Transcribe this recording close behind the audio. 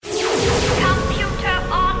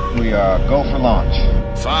We go for launch.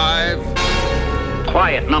 5.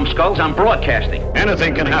 Quiet, numbskulls. I'm broadcasting.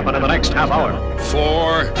 Anything can happen in the next half hour.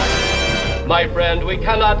 4. My friend, we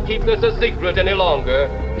cannot keep this a secret any longer.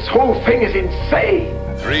 This whole thing is insane.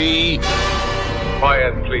 3.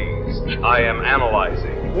 Quiet, please. I am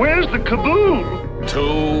analyzing. Where's the kaboom?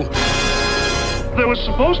 2. There was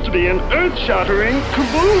supposed to be an earth-shattering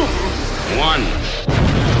kaboom.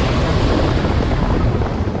 1.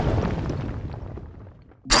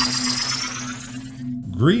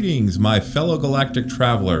 Greetings, my fellow galactic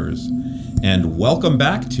travelers, and welcome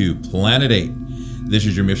back to Planet 8. This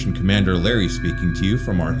is your mission commander Larry speaking to you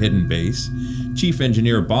from our hidden base. Chief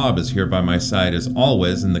Engineer Bob is here by my side as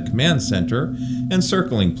always in the command center, and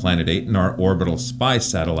circling Planet 8 in our orbital spy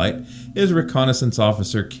satellite is Reconnaissance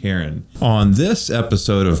Officer Karen. On this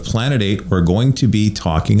episode of Planet 8, we're going to be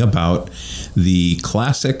talking about the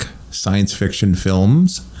classic science fiction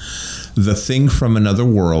films, The Thing from Another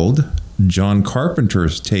World, John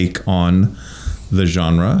Carpenter's take on the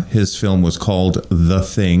genre. His film was called The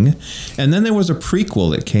Thing. And then there was a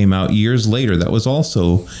prequel that came out years later that was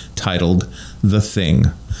also titled The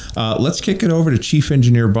Thing. Let's kick it over to Chief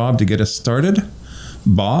Engineer Bob to get us started.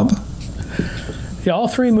 Bob? Yeah, all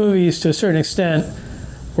three movies, to a certain extent,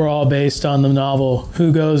 were all based on the novel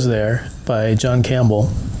Who Goes There by John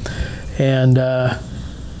Campbell. And to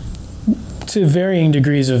varying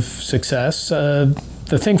degrees of success,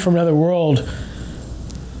 The Thing from Another World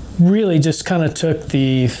really just kind of took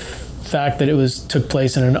the fact that it took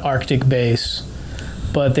place in an Arctic base,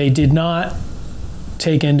 but they did not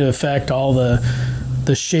take into effect all the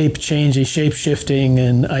shape-changing, shape-shifting,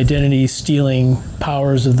 and identity-stealing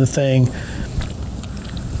powers of the Thing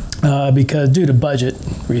because due to budget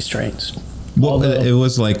restraints. Well, it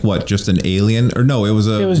was like what? Just an alien? Or no, it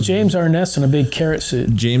was James Arness in a big carrot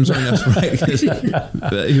suit. James Arness, right?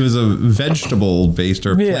 He was a vegetable-based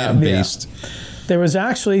or plant-based. Yeah. There was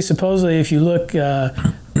actually, supposedly, if you look, there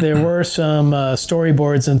were some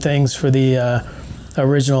storyboards and things for the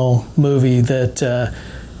original movie that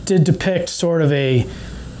did depict sort of a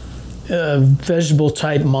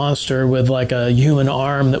vegetable-type monster with like a human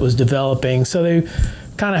arm that was developing. So they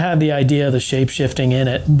kind of had the idea of the shape-shifting in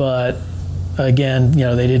it, but again,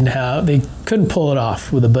 they couldn't pull it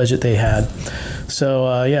off with the budget they had.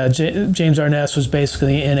 So James Arness was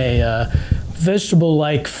basically in a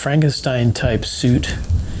vegetable-like Frankenstein-type suit,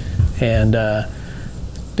 and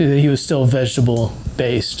he was still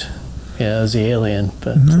vegetable-based as the alien.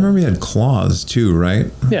 But I remember he had claws too,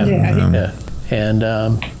 right? Yeah. And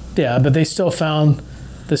but they still found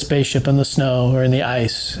the spaceship in the snow or in the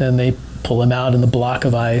ice, and they pull him out in the block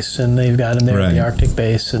of ice, and they've got him there at the Arctic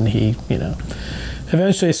base, and he,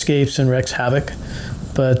 eventually escapes and wreaks havoc.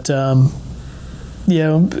 But,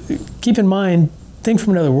 keep in mind, Thing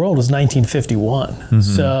from Another World was 1951. Mm-hmm.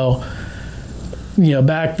 So,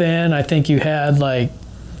 back then, I think you had, like,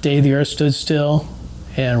 Day the Earth Stood Still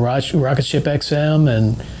and Rocket Ship XM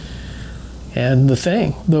and The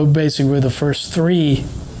Thing. Though basically were the first three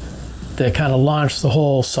that kind of launched the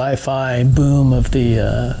whole sci-fi boom of the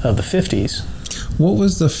 50s. What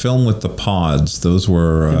was the film with the pods? Those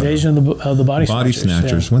were Invasion of the Body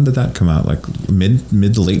Snatchers. Yeah. When did that come out? Like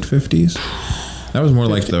mid to late 50s? That was more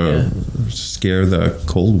like scare the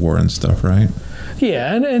Cold War and stuff, right?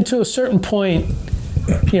 Yeah, and to a certain point,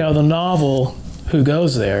 the novel Who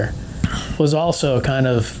Goes There was also kind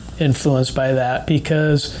of influenced by that,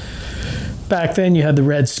 because back then you had the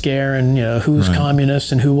Red Scare and who was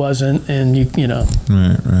communist and who wasn't, and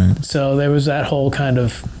right. So there was that whole kind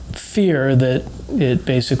of fear that it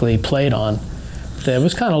basically played on that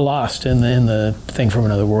was kind of lost in the Thing from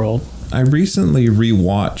Another World. I recently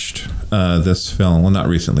rewatched this film. Well, not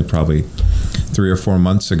recently, probably 3 or 4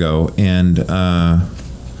 months ago, and it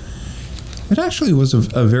actually was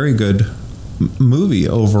a very good movie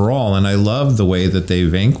overall, and I love the way that they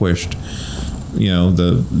vanquished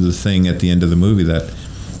the thing at the end of the movie, that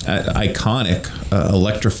iconic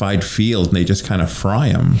electrified field, and they just kind of fry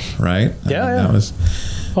him, right? Yeah.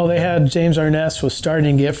 Well, they had James Arness was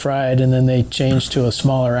starting to get fried, and then they changed to a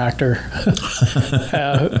smaller actor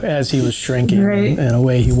as he was shrinking, right. And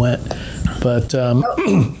away he went. But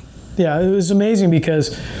it was amazing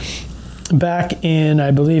because back in,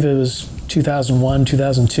 I believe it was 2001,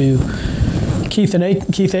 2002, Keith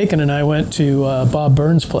Aiken and I went to Bob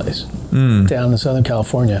Burns' place down in Southern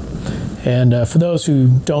California. And for those who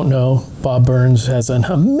don't know, Bob Burns has an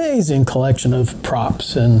amazing collection of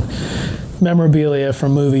props and memorabilia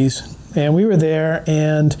from movies. And we were there,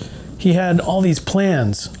 and he had all these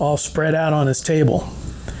plans all spread out on his table.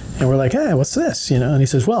 And we're like, hey, what's this? And he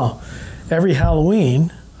says, well, every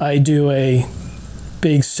Halloween I do a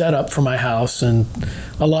big setup for my house, and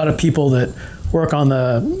a lot of people that work on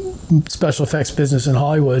the special effects business in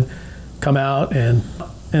Hollywood come out and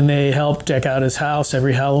they help deck out his house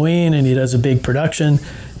every Halloween, and he does a big production.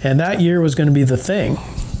 And that year was going to be The Thing.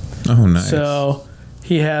 Oh, nice. So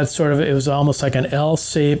he had it was almost like an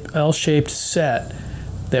L-shaped set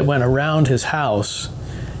that went around his house.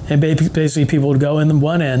 And basically people would go in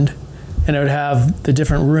one end, and it would have the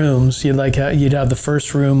different rooms. You'd have the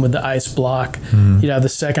first room with the ice block. You'd have the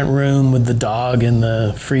second room with the dog in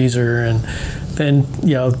the freezer, and then,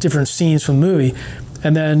 different scenes from the movie.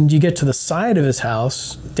 And then you get to the side of his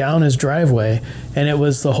house, down his driveway, and it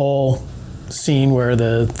was the whole scene where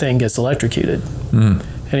the thing gets electrocuted. And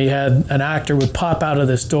he had an actor would pop out of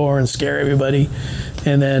this door and scare everybody,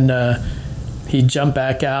 and then he'd jump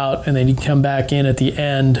back out, and then he'd come back in at the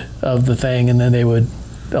end of the thing, and then they would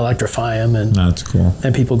electrify him, and that's cool.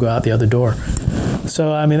 And people go out the other door.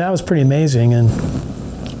 So I mean, that was pretty amazing. And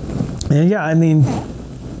yeah, I mean,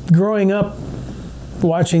 growing up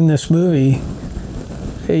watching this movie,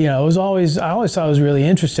 I always thought it was really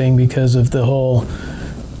interesting because of the whole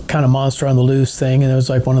kind of monster on the loose thing, and it was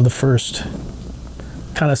like one of the first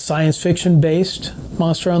kind of science fiction based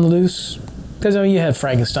monster on the loose, because you had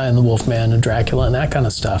Frankenstein, the Wolfman, and Dracula, and that kind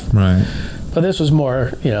of stuff. Right. But this was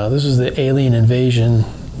more, this was the alien invasion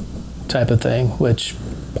type of thing, which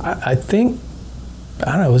I think,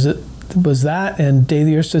 I don't know, was that and Day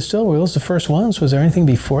the Earth Stood Still, were those the first ones? Was there anything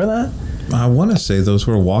before that? I want to say those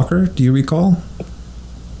were Walker. Do you recall?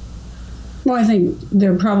 Well, I think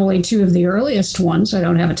they're probably two of the earliest ones. I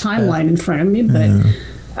don't have a timeline in front of me, but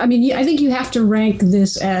I mean, I think you have to rank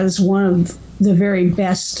this as one of the very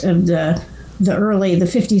best of the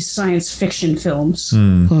 50s science fiction films.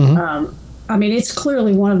 I mean, it's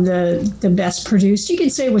clearly one of the best produced. You can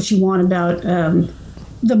say what you want about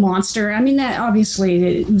the monster. I mean, that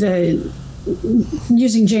obviously the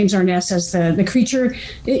using James Arness as the creature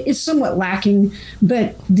is somewhat lacking,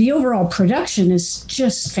 but the overall production is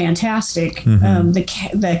just fantastic.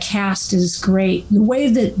 The cast is great. The way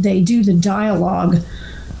that they do the dialogue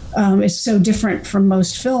is so different from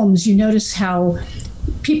most films. You notice how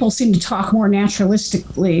people seem to talk more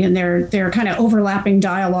naturalistically, and they're kind of overlapping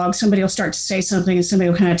dialogue. Somebody will start to say something, and somebody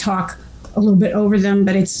will kind of talk a little bit over them,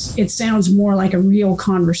 but it sounds more like a real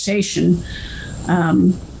conversation.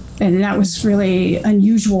 And that was really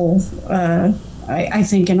unusual, I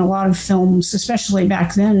think, in a lot of films, especially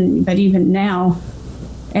back then, but even now.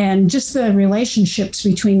 And just the relationships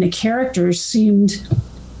between the characters seemed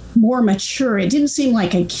more mature. It didn't seem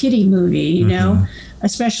like a kiddie movie, you know?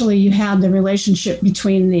 Especially you had the relationship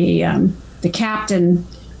between the captain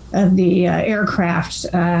of the aircraft.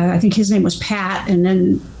 I think his name was Pat, and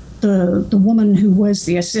then the woman who was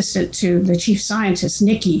the assistant to the chief scientist,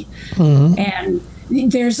 Nikki. And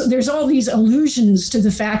there's all these allusions to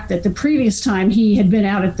the fact that the previous time he had been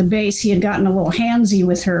out at the base, he had gotten a little handsy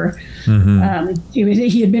with her.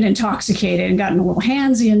 He had been intoxicated and gotten a little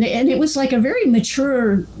handsy, and it was like a very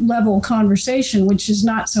mature level conversation, which is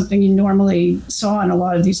not something you normally saw in a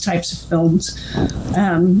lot of these types of films.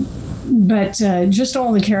 But just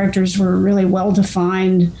all the characters were really well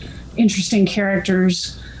defined, interesting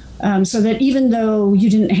characters, so that even though you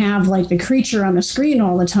didn't have like the creature on the screen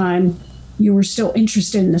all the time, you were still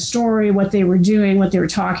interested in the story, what they were doing, what they were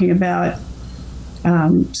talking about.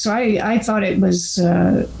 So I thought it was,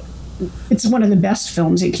 it's one of the best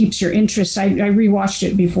films. It keeps your interest. I rewatched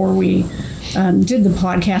it before we did the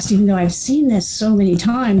podcast, even though I've seen this so many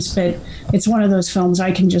times, but it's one of those films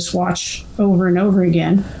I can just watch over and over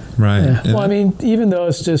again. Right. Yeah. Well, I mean, even though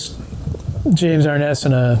it's just James Arness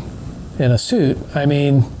in a suit, I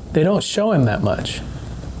mean, they don't show him that much.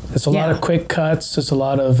 It's a lot of quick cuts. It's a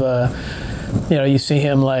lot of, you see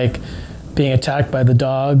him like being attacked by the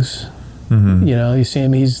dogs. You see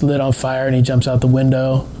him, he's lit on fire and he jumps out the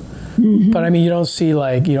window. But I mean, you don't see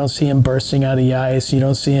him bursting out of the ice. You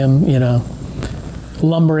don't see him,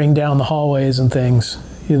 lumbering down the hallways and things.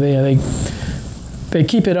 They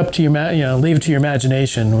keep it up to your, leave it to your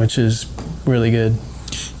imagination, which is really good.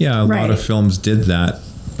 Yeah, a lot of films did that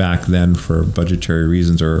back then for budgetary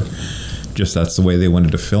reasons, or just that's the way they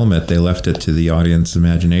wanted to film it. They left it to the audience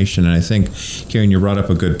imagination. And I think, Karen, you brought up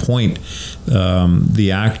a good point.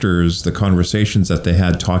 The actors, the conversations that they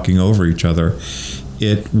had talking over each other,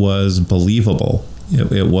 it was believable.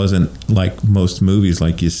 It wasn't like most movies,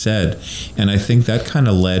 like you said. And I think that kind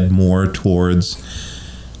of led more towards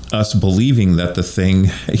us believing that the thing,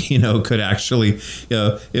 could actually,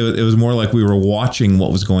 it was more like we were watching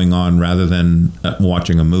what was going on rather than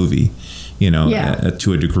watching a movie.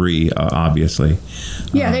 to a degree, obviously.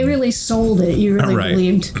 Yeah, they really sold it. You really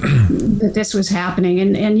believed that this was happening.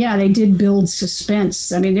 And yeah, they did build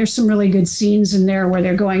suspense. I mean, there's some really good scenes in there where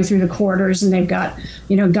they're going through the corridors and they've got,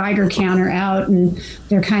 Geiger counter out and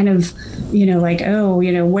they're kind of, like,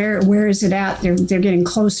 where is it at? They're getting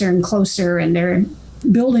closer and closer and they're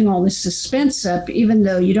building all this suspense up. Even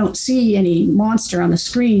though you don't see any monster on the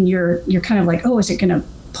screen, you're kind of like, oh, is it going to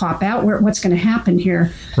pop out? What's going to happen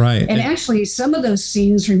here? Right. And actually, some of those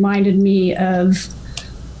scenes reminded me of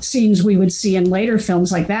scenes we would see in later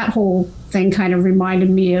films. Like that whole thing kind of reminded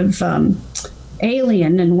me of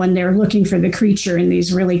Alien, and when they're looking for the creature in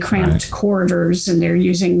these really cramped corridors and they're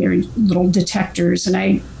using their little detectors. And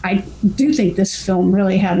I do think this film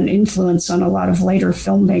really had an influence on a lot of later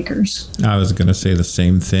filmmakers. I was going to say the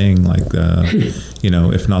same thing, like,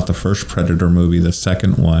 if not the first Predator movie, the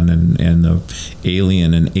second one, and the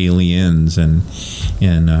Alien and Aliens and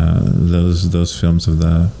those films of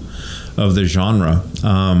the genre.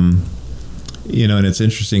 And it's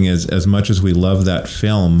interesting, as much as we love that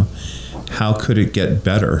film, how could it get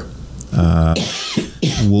better?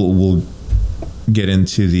 We'll get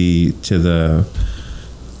into the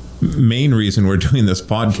main reason we're doing this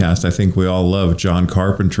podcast. I think we all love John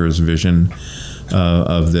Carpenter's vision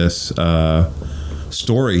of this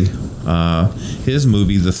story. His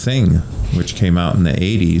movie, The Thing, which came out in the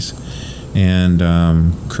 80s, and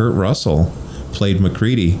Kurt Russell played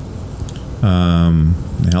MacReady,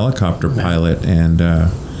 the helicopter pilot, and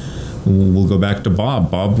we'll go back to Bob.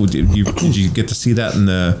 Bob, did you get to see that in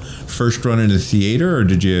the first run in the theater, or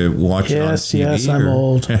did you watch it on TV? Yes, I'm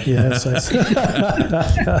old. Yes,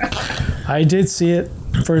 I did see it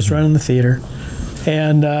first run in the theater,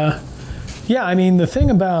 and I mean the thing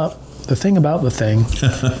about The Thing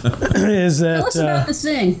is that tell us about The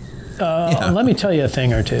Thing. Let me tell you a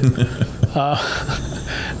thing or two. Now,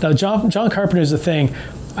 John Carpenter's The Thing.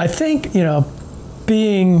 I think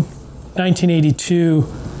being 1982.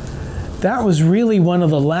 That was really one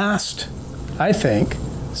of the last, I think,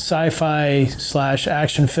 sci-fi /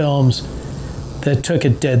 action films that took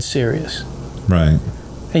it dead serious. Right.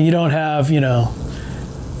 And you don't have, he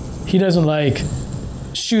doesn't like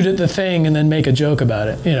shoot at the thing and then make a joke about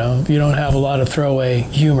it. You don't have a lot of throwaway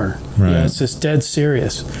humor. Right. It's just dead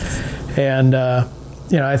serious. And,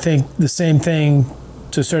 I think the same thing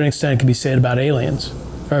to a certain extent can be said about Alien,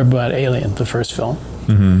 the first film.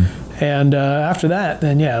 Mm-hmm. And after that,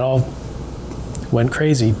 then, it all went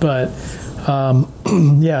crazy. But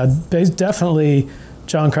definitely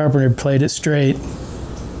John Carpenter played it straight.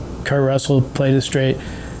 Kurt Russell played it straight.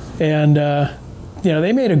 And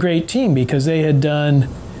they made a great team because they had done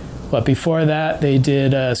before that they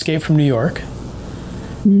did Escape from New York.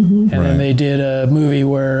 Mm-hmm. And then they did a movie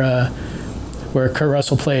where Kurt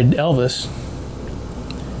Russell played Elvis.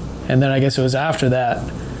 And then I guess it was after that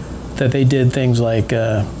they did things like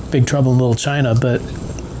Big Trouble in Little China. But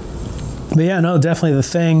definitely The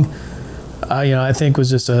Thing, I think was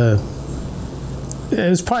just it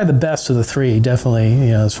was probably the best of the three,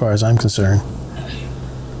 definitely, as far as I'm concerned.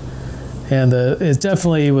 And it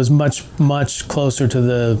definitely was much, much closer to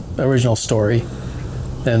the original story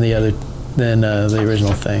than the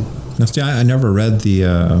original Thing. Now, see, I never read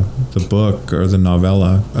the book or the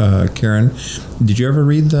novella. Karen, did you ever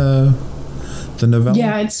read the novella?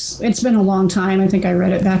 Yeah, it's been a long time. I think I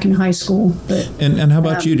read it back in high school. But and how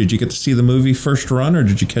about you? Did you get to see the movie first run, or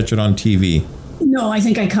did you catch it on TV? No, I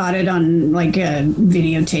think I caught it on like a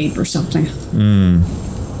videotape or something.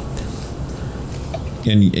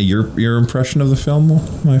 And your impression of the film,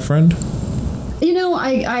 my friend?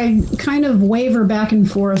 I kind of waver back and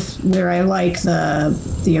forth where I like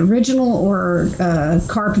the original or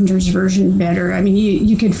Carpenter's version better. I mean,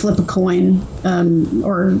 you could flip a coin,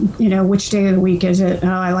 or which day of the week is it? Oh,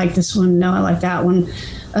 I like this one. No, I like that one.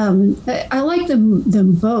 I like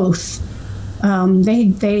them both.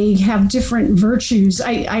 They have different virtues.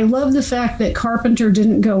 I love the fact that Carpenter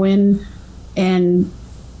didn't go in and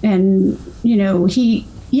he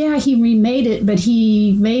remade it, but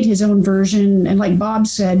he made his own version. And like Bob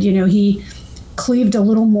said, he cleaved a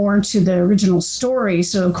little more to the original story.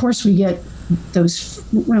 So of course we get those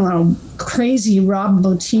crazy Rob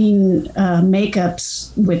Bottin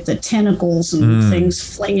makeups with the tentacles and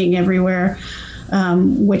things flinging everywhere,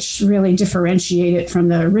 which really differentiate it from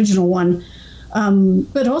the original one.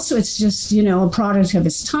 But also it's just, a product of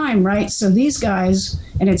its time, right? So these guys,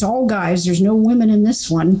 and it's all guys, there's no women in this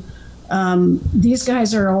one. These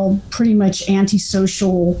guys are all pretty much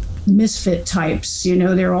antisocial misfit types.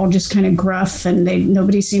 They're all just kind of gruff, and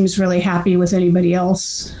nobody seems really happy with anybody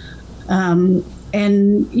else.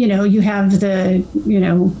 And, you know, you have the, you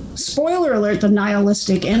know, spoiler alert, the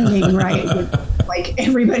nihilistic ending, right? With, like,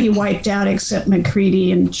 everybody wiped out except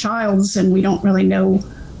MacReady and Childs, and we don't really know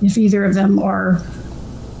if either of them are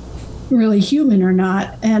really human or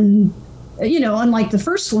not. And, you know, unlike the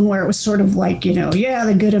first one where it was sort of like, you know, yeah,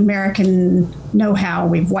 the good American know-how,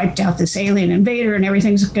 we've wiped out this alien invader and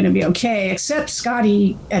everything's going to be okay, except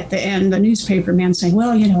Scotty at the end, the newspaper man saying,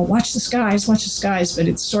 well, you know, watch the skies. But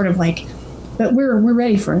it's sort of like, but we're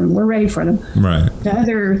ready for them. We're ready for them. Right.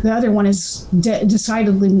 The other one is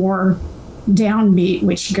decidedly more downbeat,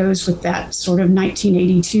 which goes with that sort of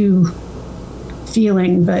 1982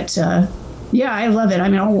 feeling. But yeah, I love it. I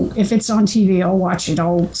mean, if it's on TV, I'll watch it.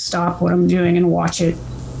 I'll stop what I'm doing and watch it.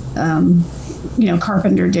 You know,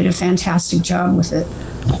 Carpenter did a fantastic job with it.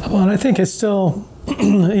 Well, and I think it's still,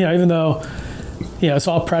 you know, even though, you know, it's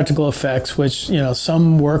all practical effects, which, you know,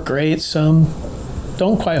 some work great, some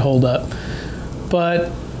don't quite hold up.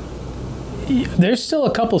 But there's still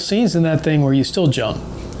a couple scenes in that thing where you still jump.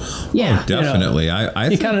 Yeah, oh, definitely. You know,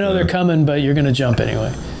 you kind of know they're coming, but you're going to jump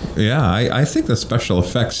anyway. Yeah, I think the special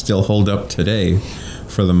effects still hold up today,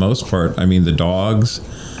 for the most part. I mean, the dogs,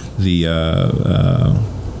 the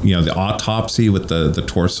you know, the autopsy with the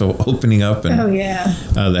torso opening up, and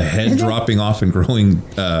the head dropping off and growing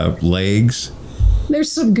legs.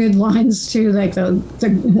 There's some good lines too, like the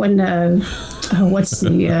when what's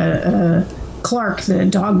the Clark, the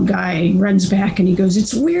dog guy, runs back and he goes,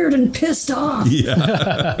 "It's weird and pissed off."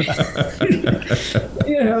 Yeah.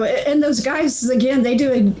 You know, and those guys, again, they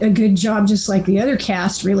do a good job, just like the other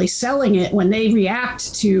cast, really selling it when they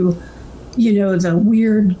react to, you know, the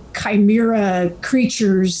weird chimera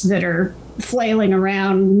creatures that are flailing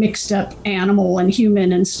around, mixed up animal and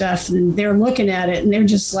human and stuff, and they're looking at it and they're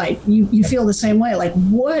just like, you feel the same way, like,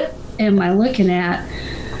 what am I looking at?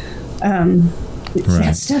 Right.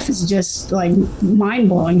 That stuff is just like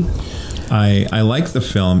mind-blowing. I like the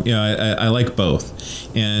film. You know, I like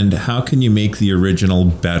both. And how can you make the original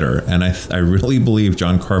better? And I really believe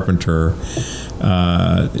John Carpenter,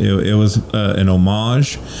 it was an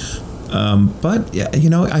homage. But, you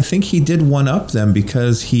know, I think he did one-up them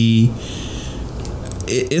because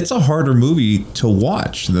it's a harder movie to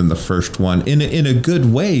watch than the first one in a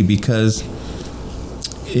good way, because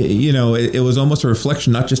you know, it was almost a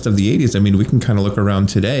reflection not just of the 80s. I mean, we can kind of look around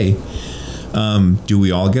today. Do we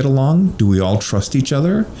all get along? Do we all trust each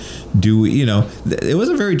other? Do we, you know, it was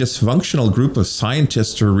a very dysfunctional group of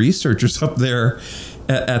scientists or researchers up there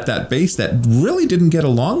at that base that really didn't get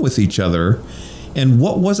along with each other. And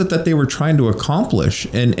what was it that they were trying to accomplish?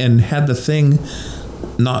 And had the thing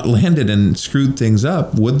not landed and screwed things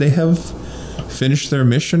up, would they have finished their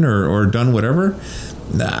mission or done whatever?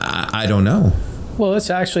 I don't know. Well, it's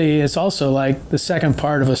also like the second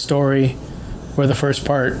part of a story where the first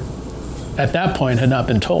part at that point had not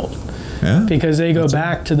been told. Yeah, because they go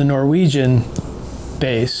back to the Norwegian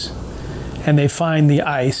base and they find the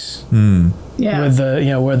ice with the, you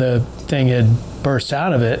know, where the thing had burst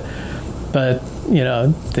out of it. But, you know,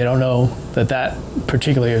 they don't know that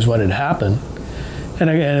particularly is what had happened. And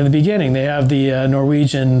again, in the beginning, they have the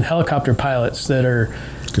Norwegian helicopter pilots that are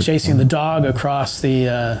chasing the dog across the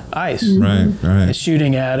ice, right, and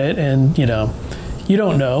shooting at it, and you know, you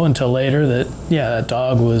don't know until later that that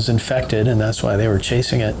dog was infected, and that's why they were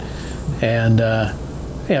chasing it. And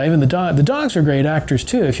even the dogs are great actors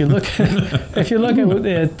too. If you look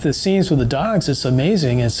at the scenes with the dogs, it's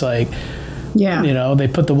amazing. It's like, you know, they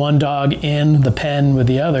put the one dog in the pen with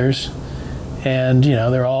the others, and you know,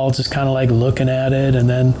 they're all just kind of like looking at it, and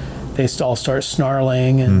then they all start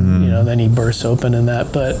snarling, and you know, then he bursts open and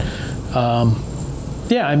that. But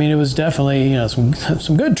I mean, it was definitely, you know,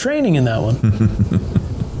 some good training in that one.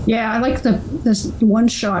 Yeah, I like this one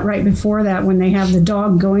shot right before that when they have the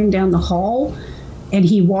dog going down the hall, and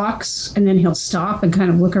he walks, and then he'll stop and kind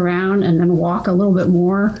of look around, and then walk a little bit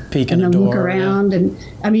more, peek in the door, door, look around, and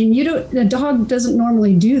I mean, the dog doesn't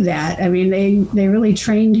normally do that. I mean, they really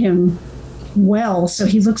trained him well, so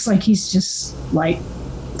he looks like he's just like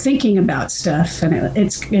thinking about stuff, and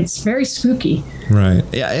it's very spooky. Right.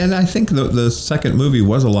 Yeah, and I think the second movie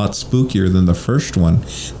was a lot spookier than the first one.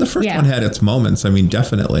 The first one had its moments. I mean,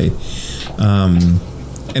 definitely. And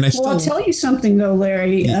I'll tell you something though,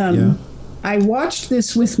 Larry. I watched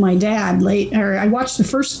this with my dad I watched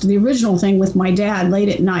the original thing with my dad late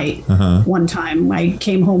at night. One time I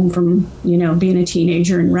came home from, you know, being a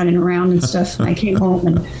teenager and running around and stuff. And I came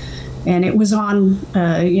home and it was on,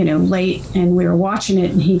 you know, late, and we were watching it,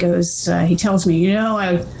 and he goes, he tells me, you know,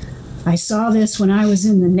 I saw this when I was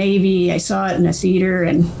in the Navy. I saw it in a theater,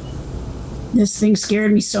 and this thing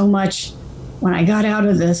scared me so much. when I got out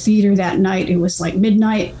of the theater that night, it was like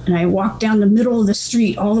midnight, and I walked down the middle of the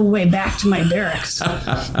street all the way back to my barracks.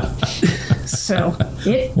 So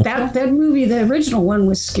that movie, the original one,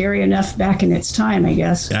 was scary enough back in its time, I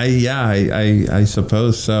guess. I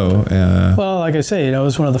suppose so. Well, like I say, it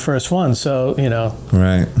was one of the first ones, so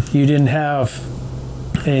right. You didn't have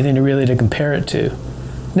anything to compare it to.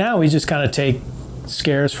 Now we just kind of take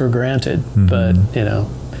scares for granted, but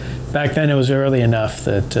back then it was early enough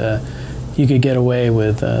that you could get away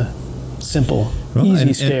with simple,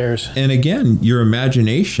 easy scares. And again, your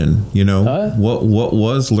imagination, what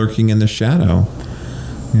was lurking in the shadow?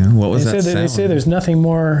 What was that sound? They say there's nothing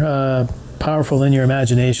more powerful than your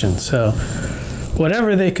imagination. So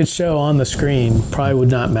whatever they could show on the screen probably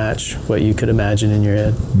would not match what you could imagine in your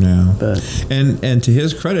head. Yeah. But and to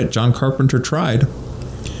his credit, John Carpenter tried.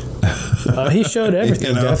 He showed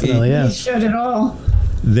everything, definitely. He showed it all.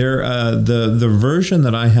 The version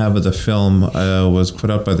that I have of the film was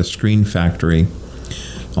put up by the Screen Factory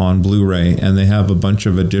on Blu-ray, and they have a bunch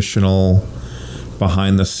of additional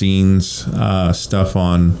behind-the-scenes stuff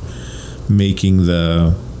on making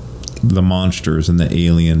the monsters and the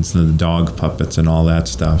aliens and the dog puppets and all that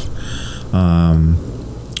stuff.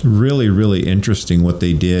 Really, really interesting what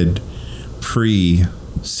they did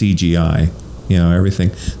pre-CGI.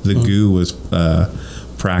 Everything. The goo was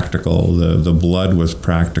practical. The blood was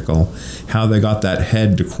practical. How they got that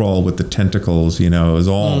head to crawl with the tentacles, it was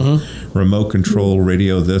all remote control,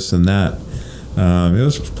 radio, this and that. It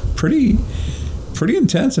was pretty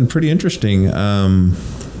intense and pretty interesting. And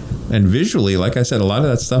visually, like I said, a lot of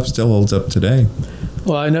that stuff still holds up today.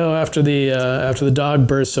 Well, I know after the dog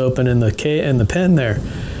bursts open in the pen there,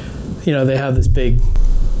 they have this big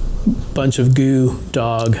bunch of goo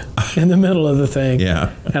dog in the middle of the thing.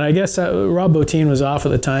 Yeah. And I guess Rob Bottin was off at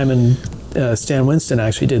the time, and Stan Winston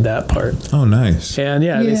actually did that part. Oh, nice. And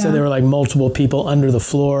they said there were like multiple people under the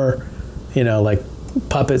floor, like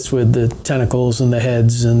puppets with the tentacles and the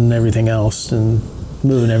heads and everything else, and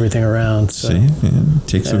moving everything around. So, see, it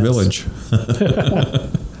takes a village.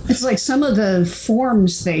 It's like some of the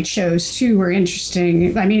forms they chose too were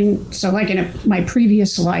interesting. I mean, so like in my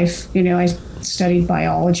previous life, I studied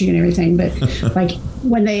biology and everything, but like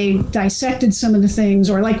when they dissected some of the things,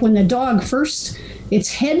 or like when the dog first,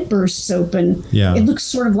 its head bursts open, it looks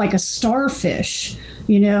sort of like a starfish,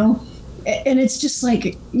 and it's just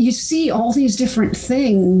like you see all these different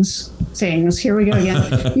things. Here we go again.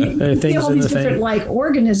 You see all these different like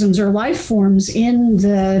organisms or life forms in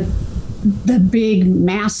the big,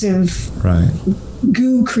 massive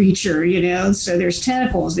goo creature, So there's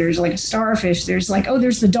tentacles. There's like a starfish. There's like,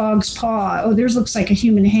 there's the dog's paw. There's looks like a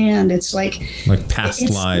human hand. It's like past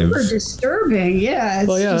it's lives. Super disturbing. Yeah.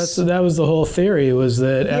 That was the whole theory, was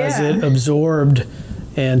that as it absorbed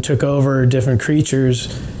and took over different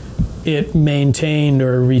creatures, it maintained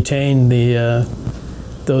or retained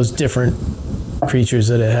those different creatures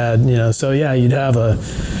that it had. So you'd have a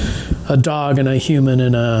dog and a human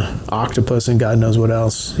and a octopus and God knows what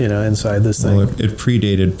else, inside this thing. Well, it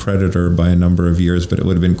predated Predator by a number of years, but it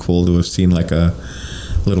would have been cool to have seen like a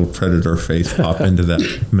little Predator face pop into that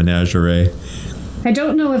menagerie. I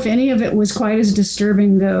don't know if any of it was quite as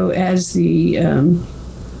disturbing, though, as the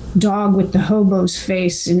dog with the hobo's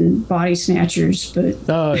face in Body Snatchers, but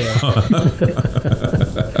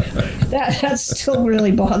that still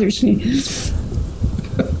really bothers me.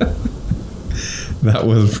 That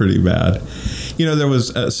was pretty bad. There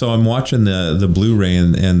was so I'm watching the Blu-ray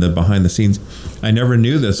and the behind the scenes. I never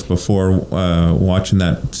knew this before watching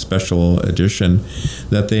that special edition,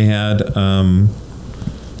 that they had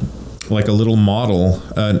like a little model.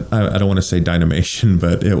 I don't want to say Dynamation,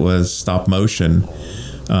 but it was stop motion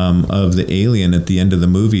of the alien at the end of the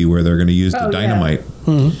movie where they're going to use the dynamite.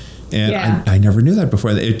 And I never knew that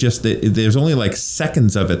before. There's only like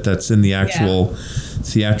seconds of it that's in the actual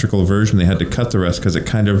theatrical version. They had to cut the rest because it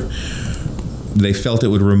they felt it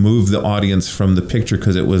would remove the audience from the picture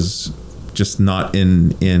because it was just not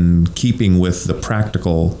in keeping with the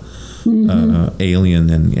practical alien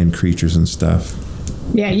and creatures and stuff.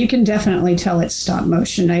 Yeah, you can definitely tell it's stop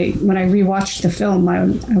motion. When I rewatched the film, I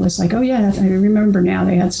was like, oh yeah, I remember now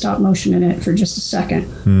they had stop motion in it for just a second.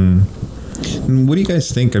 And what do you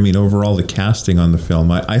guys think? I mean, overall, the casting on the film,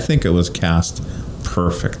 I think it was cast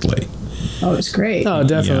perfectly. Oh, it's great. Oh,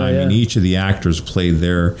 definitely. I mean, each of the actors played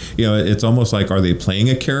their, it's almost like, are they playing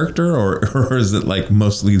a character or is it like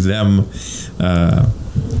mostly them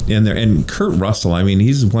in there? And Kurt Russell, I mean,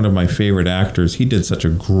 he's one of my favorite actors. He did such a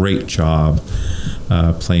great job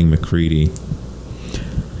playing MacReady.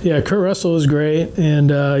 Yeah, Kurt Russell was great. And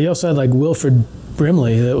you also had like Wilford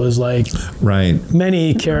Brimley that was like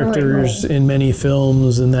many characters in many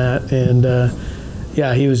films and that. And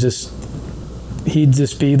he'd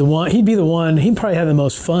be the one. He'd probably have the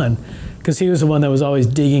most fun because he was the one that was always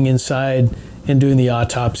digging inside and doing the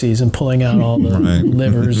autopsies and pulling out all the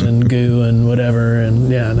livers and goo and whatever.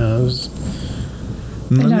 And it was.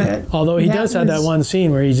 Although he does have that one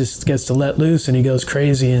scene where he just gets to let loose and he goes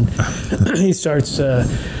crazy and he starts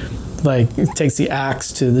takes the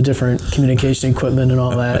axe to the different communication equipment and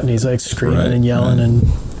all that, and he's like screaming and yelling and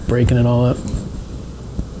breaking it all up.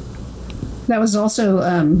 That was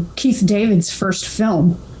also Keith David's first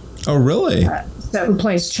film. Oh, really? Who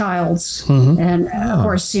plays Childs, and of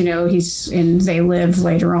course, he's in They Live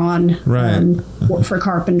later on, for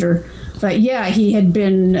Carpenter. But yeah, he had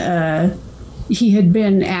been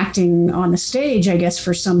acting on the stage, I guess,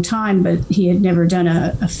 for some time, but he had never done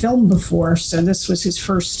a film before, so this was his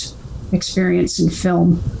first experience in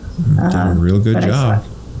film. Did a real good job.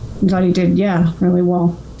 I thought he did, really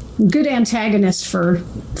well. Good antagonist for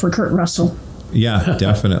Kurt Russell. Yeah,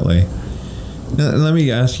 definitely. Now, let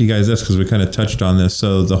me ask you guys this, because we kind of touched on this.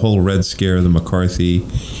 So the whole Red Scare, the McCarthy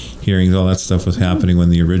hearings, all that stuff was happening when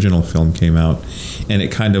the original film came out, and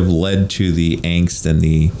it kind of led to the angst and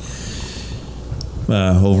the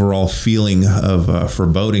overall feeling of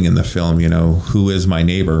foreboding in the film. Who is my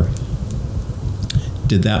neighbor?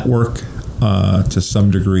 Did that work to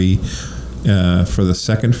some degree for the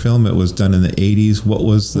second film? It was done in the 80s. What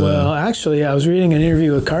was the... Well, actually, I was reading an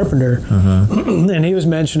interview with Carpenter, and he was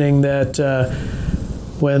mentioning that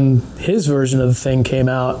when his version of the thing came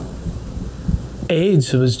out,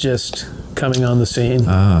 AIDS was just coming on the scene.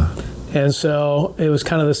 And so it was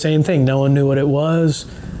kind of the same thing. No one knew what it was.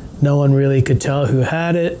 No one really could tell who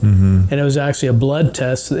had it. And it was actually a blood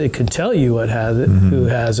test that it could tell you who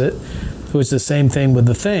has it. It was the same thing with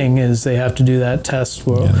the thing, is they have to do that test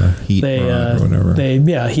where they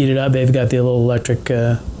heat it up. They've got the little electric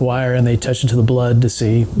wire and they touch it to the blood to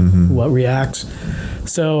see what reacts.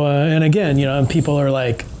 So, and again, people are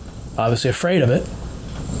like obviously afraid of it.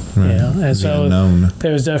 And so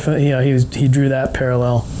there was definitely, he drew that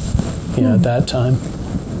parallel, at that time.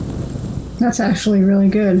 That's actually really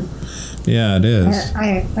good. Yeah, it is.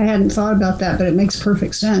 I hadn't thought about that, but it makes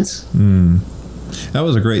perfect sense. That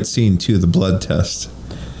was a great scene, too, the blood test.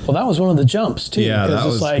 Well, that was one of the jumps, too. Yeah, that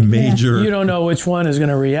was like, major. You don't know which one is going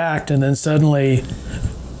to react, and then suddenly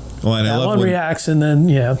that one reacts, and then,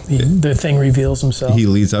 the thing reveals himself. He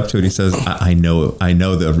leads up to it. He says, I know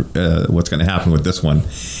what's going to happen with this one.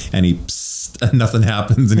 And nothing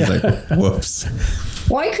happens, and he's like, whoops.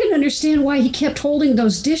 Well, I couldn't understand why he kept holding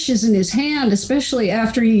those dishes in his hand, especially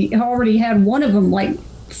after he already had one of them,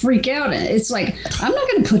 freak out. It's like, I'm not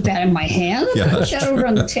going to put that in my hand. Put that over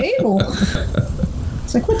on the table.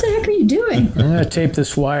 It's like, what the heck are you doing? I'm going to tape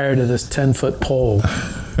this wire to this 10-foot pole.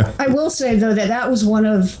 I will say, though, that was one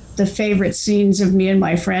of the favorite scenes of me and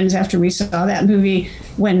my friends after we saw that movie,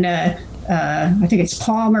 when I think it's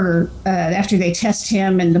Palmer, after they test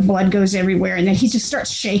him and the blood goes everywhere, and then he just starts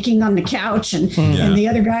shaking on the couch, and the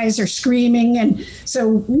other guys are screaming. And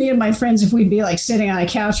so me and my friends, if we'd be sitting on a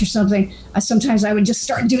couch or something, sometimes I would just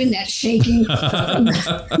start doing that shaking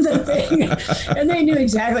the thing, and they knew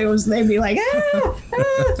exactly what was. They'd be like, ah.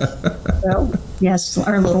 So yes,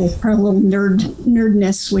 our little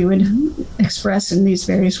nerdness we would express in these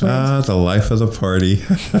various ways. The life of the party.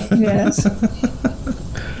 Yes.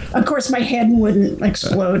 Of course, my head wouldn't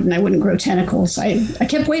explode and I wouldn't grow tentacles. I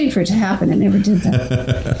kept waiting for it to happen. It never did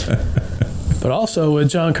that. But also with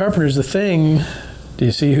John Carpenter's The Thing, do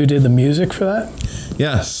you see who did the music for that?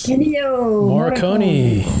 Yes. Ennio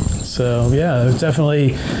Morricone. So, yeah, it was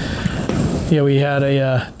definitely... we had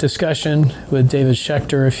a discussion with David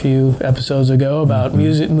Schechter a few episodes ago about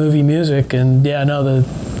movie music. And,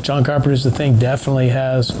 the John Carpenter's The Thing definitely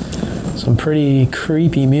has... some pretty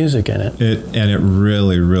creepy music in it. It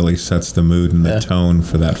really, really sets the mood and the tone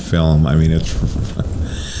for that film. I mean, it's...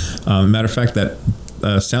 matter of fact, that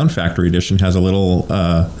Sound Factory edition has a little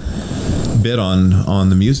bit on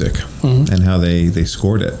the music and how they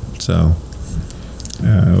scored it. So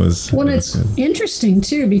it was... Well, it's interesting,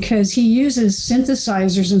 too, because he uses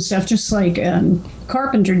synthesizers and stuff just like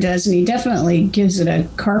Carpenter does, and he definitely gives it a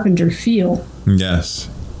Carpenter feel. Yes,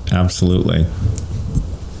 absolutely.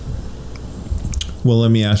 Well,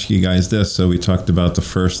 let me ask you guys this. So we talked about the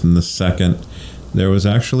first and the second. There was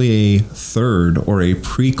actually a third, or a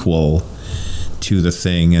prequel to The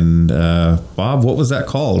Thing. And Bob, what was that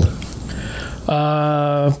called?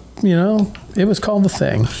 It was called The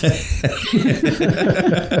Thing.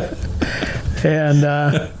 And,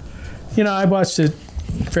 I watched it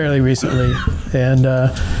fairly recently. And,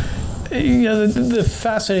 the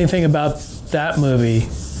fascinating thing about that movie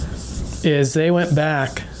is they went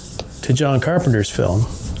back to John Carpenter's film,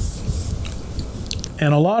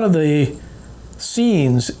 and a lot of the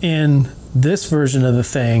scenes in this version of The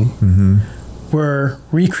Thing were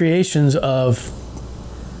recreations of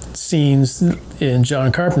scenes in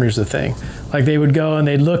John Carpenter's The Thing. Like they would go and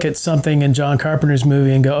they'd look at something in John Carpenter's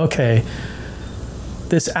movie and go, okay,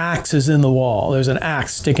 this axe is in the wall. There's an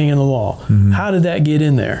axe sticking in the wall. How did that get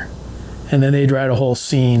in there? And then they'd write a whole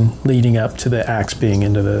scene leading up to the axe being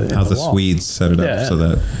into the How the wall. Swedes set it up so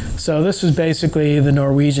that... So this was basically the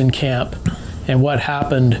Norwegian camp and what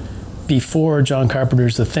happened before John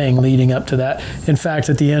Carpenter's The Thing leading up to that. In fact,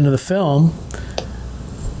 at the end of the film,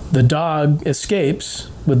 the dog escapes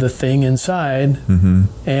with the thing inside,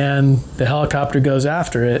 and the helicopter goes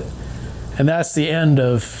after it. And that's the end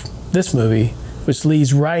of this movie, which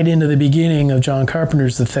leads right into the beginning of John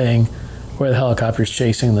Carpenter's The Thing, where the helicopter's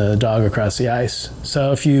chasing the dog across the ice.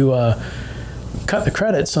 So if you cut the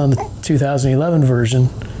credits on the 2011 version,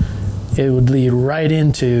 it would lead right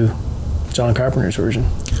into John Carpenter's version.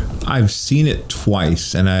 I've seen it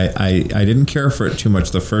twice, and I didn't care for it too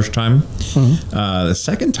much the first time. The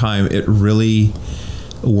second time, it really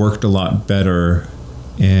worked a lot better.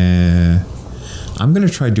 And I'm going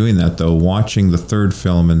to try doing that, though, watching the third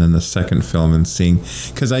film and then the second film and seeing,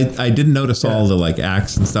 because I didn't notice all the like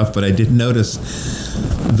acts and stuff, but I did notice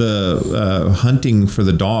the hunting for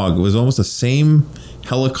the dog. It was almost the same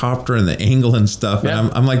helicopter and the angle and stuff.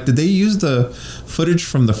 And I'm like, did they use the footage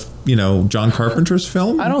from the John Carpenter's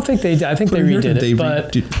film? I don't think they did. I think they redid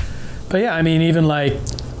it. But yeah, I mean, even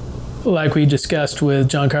like we discussed with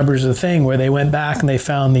John Carpenter's The Thing, where they went back and they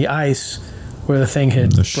found the ice where the thing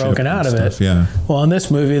had broken out of it. Yeah. Well, in this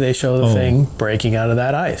movie, they show the thing breaking out of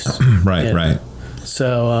that ice. Right.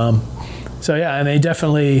 So yeah, and they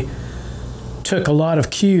definitely took a lot of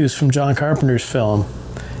cues from John Carpenter's film,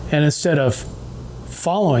 and instead of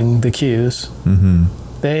following the cues,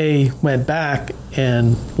 they went back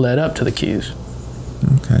and led up to the cues.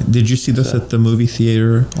 Okay. Did you see this at the movie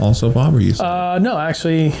theater also, Bob, or you saw No,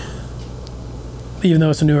 actually, even though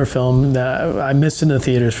it's a newer film, I missed it in the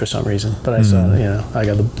theaters for some reason. But I saw, I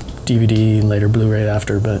got the DVD and later Blu-ray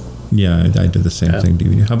after. But yeah, I did the same thing,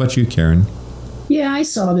 DVD. How about you, Karen? Yeah, I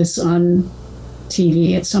saw this on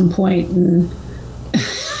TV at some point, and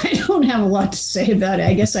I don't have a lot to say about it.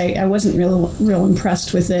 I guess I wasn't real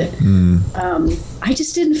impressed with it. I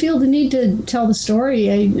just didn't feel the need to tell the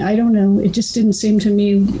story. I don't know. It just didn't seem to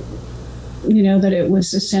me, that it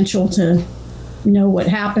was essential to know what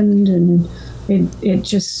happened, and it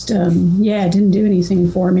just, it didn't do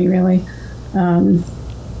anything for me, really.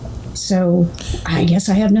 So I guess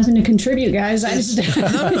I have nothing to contribute, guys. I just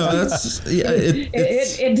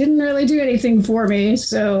it didn't really do anything for me.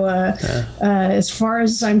 So as far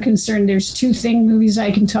as I'm concerned, there's two Thing movies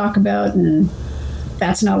I can talk about, and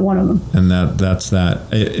that's not one of them. And that's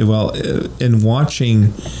that. In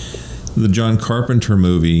watching the John Carpenter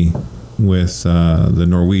movie with the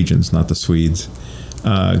Norwegians, not the Swedes,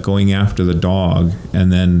 going after the dog,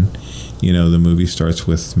 and then the movie starts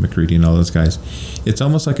with McCready and all those guys. It's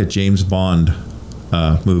almost like a James Bond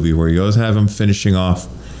movie where you always have him finishing off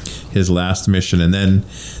his last mission, and then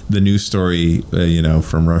the news story,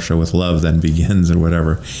 from Russia with Love then begins or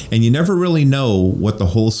whatever. And you never really know what the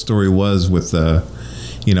whole story was with the,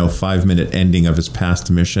 5-minute ending of his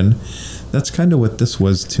past mission. That's kind of what this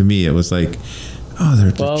was to me. It was like,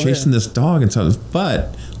 they're chasing this dog and stuff.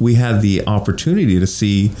 But we had the opportunity to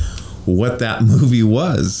see what that movie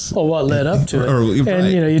was. Well, what led up to it. Right.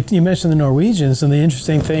 And, you mentioned the Norwegians, and the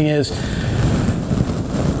interesting thing is,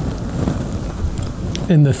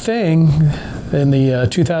 in The Thing, in the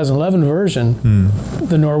 2011 version,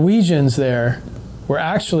 the Norwegians there were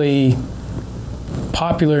actually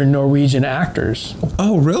popular Norwegian actors.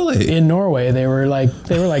 Oh, really? In Norway, they were like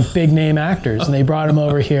big name actors, and they brought them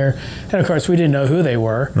over here. And of course, we didn't know who they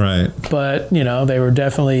were. Right. But they were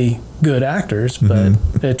definitely good actors. But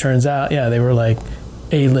it turns out, they were like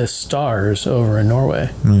A-list stars over in Norway.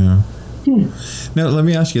 Yeah. Now, let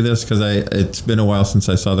me ask you this, because it's been a while since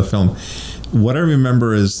I saw the film. What I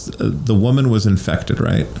remember is the woman was infected,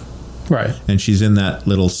 right? Right. And she's in that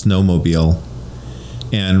little snowmobile.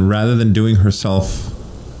 And rather than doing herself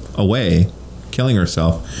away, killing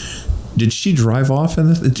herself, did she drive off?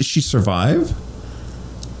 Did she survive?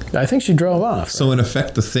 I think she drove off. So in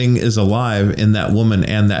effect, the Thing is alive in that woman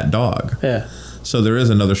and that dog. Yeah. So there is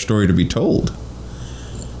another story to be told.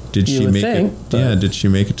 Did she make it? Yeah. Did she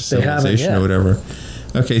make it to civilization or whatever?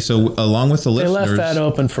 Okay, so along with the listeners... They left that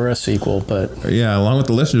open for a sequel, but... Yeah, along with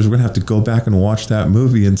the listeners, we're going to have to go back and watch that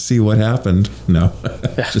movie and see what happened. No,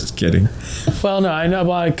 just kidding. Well, no, I know,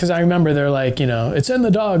 because I remember they're like, it's in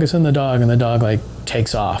the dog, and the dog, like,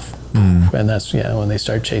 takes off. And that's, when they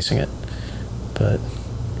start chasing it. But...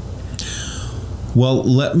 Well,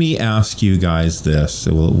 let me ask you guys this.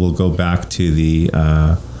 We'll go back to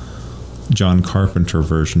the John Carpenter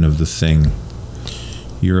version of The Thing.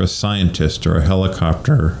 You're a scientist or a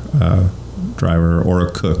helicopter driver or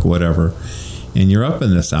a cook, whatever, and you're up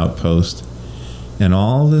in this outpost, and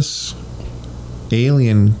all this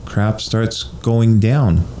alien crap starts going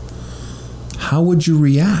down. How would you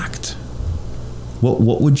react?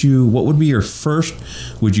 What would be your first?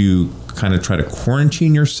 Would you kind of try to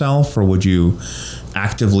quarantine yourself, or would you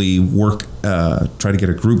actively work, try to get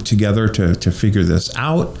a group together to figure this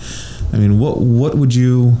out? I mean, what would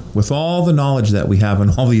you, with all the knowledge that we have in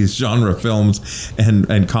all these genre films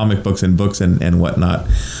and comic books and books and whatnot,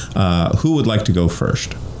 who would like to go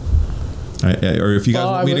first? Or if you guys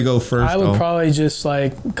want me to go first, I would probably just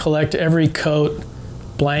like collect every coat,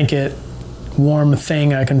 blanket, warm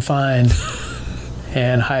thing I can find,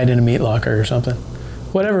 and hide in a meat locker or something.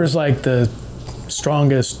 Whatever is like the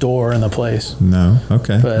strongest door in the place. No,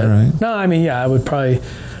 okay, but, all right. No, I mean, yeah, I would probably.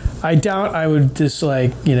 I doubt I would just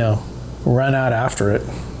like run out after it,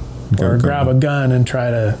 or grab a gun and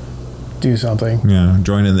try to do something. Yeah,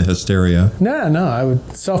 join in the hysteria. No, I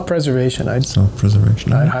would self-preservation. I'd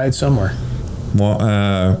hide somewhere.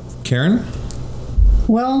 Well, Karen?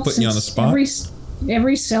 Well, putting you on the spot.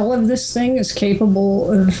 Every cell of this thing is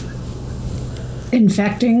capable of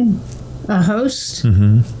infecting a host.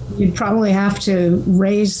 Mm-hmm. You'd probably have to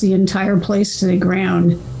raise the entire place to the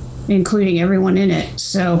ground, including everyone in it.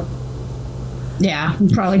 So, yeah,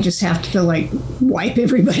 you probably just have to wipe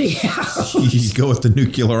everybody out. You go with the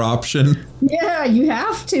nuclear option. Yeah, you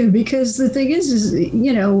have to, because the thing is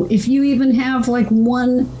if you even have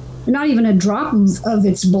one, not even a drop of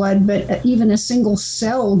its blood, but even a single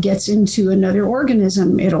cell gets into another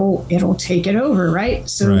organism, it'll take it over, right?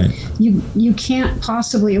 So right. You can't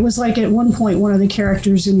possibly. It was like at one point one of the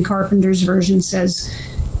characters in Carpenter's version says,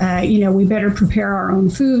 we better prepare our own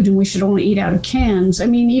food and we should only eat out of cans. I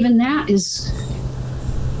mean, even that is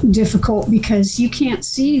difficult because you can't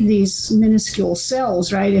see these minuscule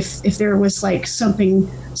cells, right? If there was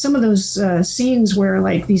some of those scenes where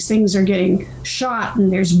these things are getting shot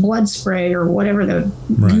and there's blood spray or whatever the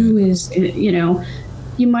goo is,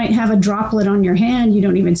 you might have a droplet on your hand you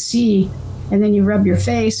don't even see, and then you rub your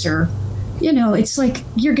face, or it's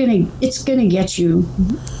it's gonna get you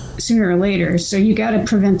sooner or later. So you got to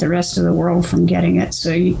prevent the rest of the world from getting it.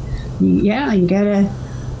 So you gotta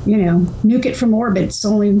nuke it from orbit. It's the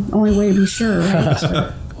only way to be sure, right?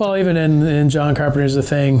 So. Well, even in John Carpenter's The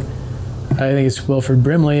Thing, I think it's Wilford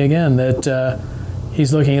Brimley again, that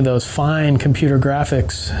he's looking at those fine computer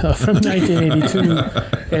graphics from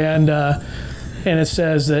 1982, and it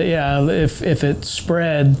says that if it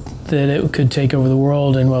spread, that it could take over the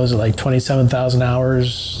world in 27,000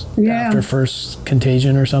 hours after first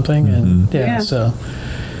contagion or something, and so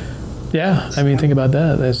I mean, think about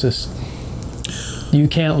that. There's just, you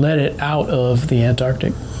can't let it out of the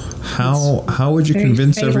Antarctic. How would you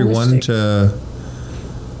convince everyone to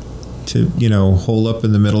hole up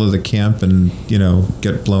in the middle of the camp and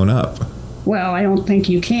get blown up? Well, I don't think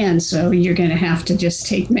you can, so you're going to have to just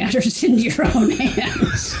take matters into your own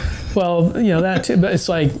hands. Well, that too, but it's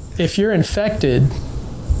like, if you're infected,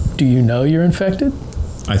 do you know you're infected?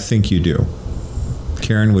 I think you do.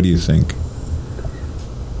 Karen, what do you think?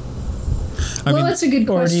 That's a good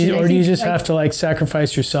question. Or do you just have to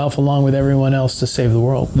sacrifice yourself along with everyone else to save the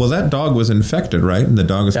world? Well, that dog was infected, right? And the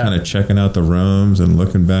dog was kind of checking out the rooms and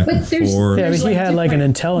looking back and forth. Yeah, but he had an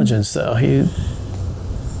intelligence, though.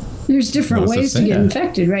 There's different ways to get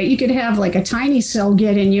infected, right? You could have a tiny cell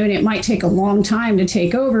get in you, and it might take a long time to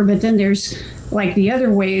take over. But then there's the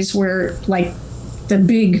other ways where the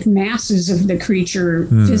big masses of the creature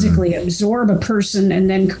physically absorb a person and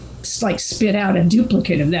then spit out a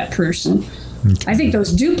duplicate of that person. Okay. I think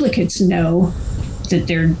those duplicates know that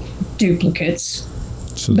they're duplicates.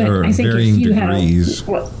 So there are varying degrees.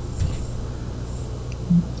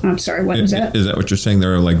 I'm sorry, what was that? Is that what you're saying?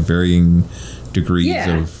 There are varying degrees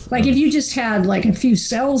of... if you just had a few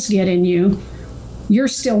cells get in you, you're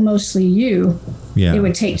still mostly you. Yeah. It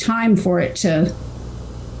would take time for it to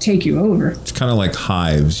take you over. It's kind of like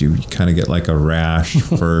hives. You kind of get a rash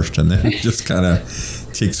first, and then it just kind of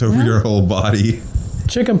takes over your whole body.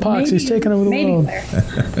 Chicken pox, he's taking over the world.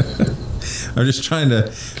 I'm just trying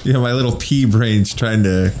to, my little pea brain's trying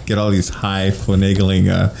to get all these high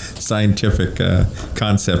finagling scientific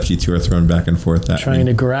concepts you two are throwing back and forth at trying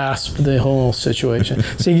to grasp the whole situation.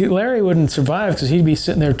 See, Larry wouldn't survive because he'd be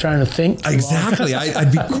sitting there trying to think. Exactly.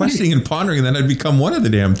 I'd be questioning and pondering, and then I'd become one of the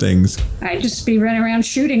damn things. I'd just be running around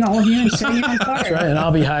shooting all of you and setting you on fire. That's right, and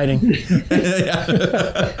I'll be hiding.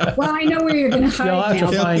 Well, I know where you're going to hide now. You'll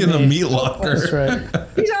have to find in the me. meat locker. That's right.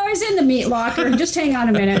 He's always in the meat locker. Just hang on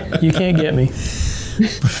a minute. You can't get me.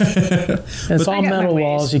 It's all metal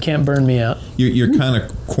walls. You can't burn me out. You're kind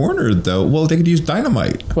of cornered, though. Well, they could use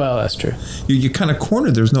dynamite. Well, that's true. You're kind of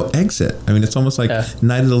cornered. There's no exit. I mean, it's almost like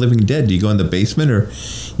Night of the Living Dead. Do you go in the basement or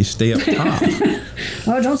you stay up top?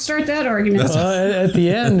 Oh, don't start that argument. Well, at the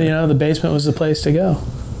end, the basement was the place to go.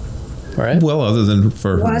 Right? Well, other than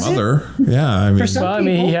for her mother. Yeah, I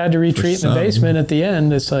mean. He had to retreat in the basement at the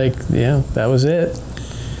end. It's like, that was it.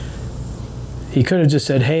 He could have just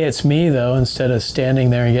said, "Hey, it's me," though, instead of standing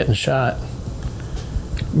there and getting shot.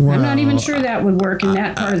 Well, I'm not even sure that would work in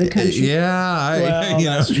that part of the country.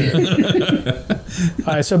 That's true.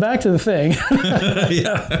 All right, so back to the thing.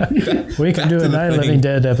 We can do a Night of the Living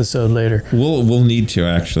Dead episode later. We'll need to,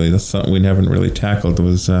 actually. That's something we haven't really tackled.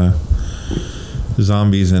 Was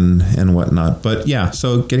zombies and whatnot. But yeah,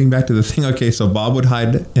 so getting back to the thing. Okay, so Bob would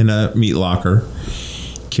hide in a meat locker.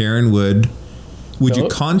 Karen would you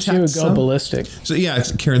contact She would go ballistic. So yeah,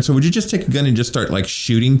 Karen, so would you just take a gun and just start like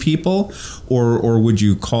shooting people? Or would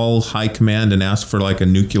you call high command and ask for like a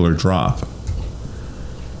nuclear drop?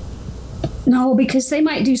 No, because they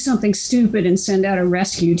might do something stupid and send out a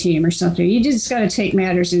rescue team or something. You just got to take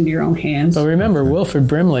matters into your own hands. But remember, Wilford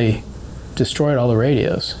Brimley destroyed all the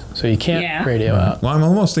radios, so you can't radio out. Well, I'm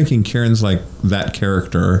almost thinking Karen's like that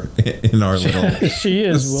character in our little. She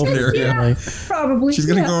is Wilford Brimley. Probably. She's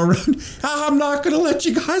gonna go around. I'm not gonna let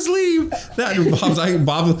you guys leave.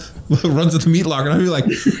 Bob runs to the meat locker, and I'd be like,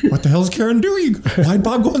 "What the hell's Karen doing? Why'd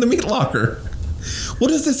Bob go in the meat locker?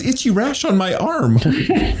 What is this itchy rash on my arm?"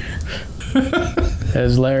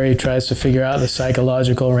 As Larry tries to figure out the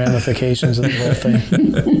psychological ramifications of the whole thing.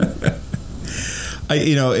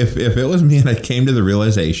 If it was me and I came to the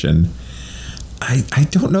realization, I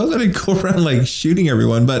don't know that I'd go around like shooting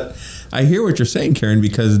everyone, but I hear what you're saying, Karen,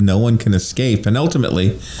 because no one can escape. And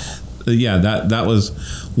ultimately, that was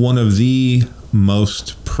one of the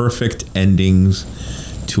most perfect endings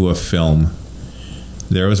to a film.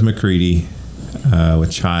 There was MacReady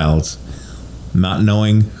with Childs, not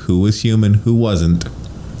knowing who was human, who wasn't,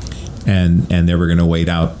 and they were going to wait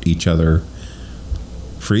out each other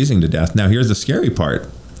freezing to death. Now, here's the scary part.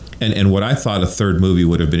 And what I thought a third movie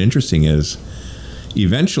would have been interesting is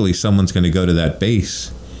eventually someone's going to go to that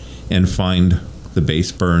base and find the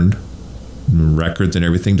base burned, records and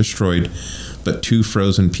everything destroyed, but 2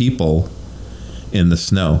 frozen people in the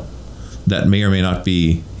snow that may or may not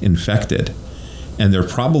be infected. And they're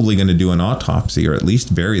probably going to do an autopsy or at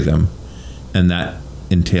least bury them. And that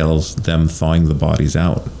entails them thawing the bodies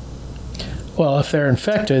out. Well, if they're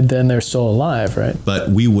infected, then they're still alive, right? But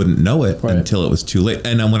we wouldn't know it until it was too late.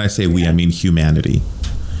 And when I say we, I mean humanity.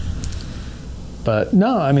 But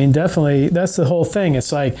no, I mean, definitely, that's the whole thing.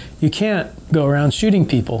 It's like you can't go around shooting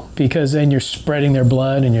people because then you're spreading their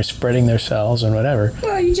blood and you're spreading their cells and whatever.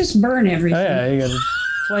 Well, you just burn everything. Oh, yeah, you got a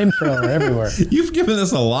flamethrower everywhere. You've given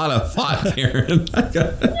this a lot of thought, Karen.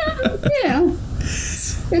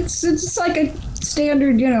 It's like a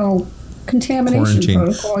standard, contamination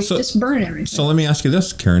protocol. You just burn everything. So let me ask you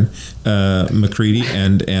this, Karen. MacReady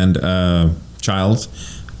and Childs,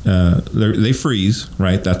 they freeze,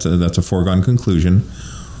 right? That's a foregone conclusion.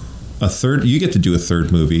 You get to do a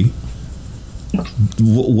third movie.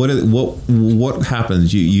 What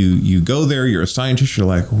happens? You go there. You're a scientist. You're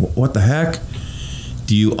like, what the heck?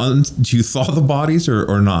 Do you thaw the bodies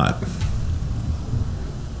or not?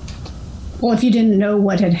 Well, if you didn't know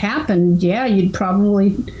what had happened, you'd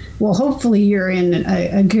probably. Well, hopefully you're in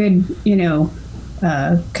a good,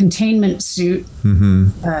 containment suit.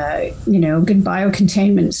 Mm-hmm. Good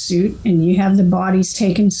biocontainment suit, and you have the bodies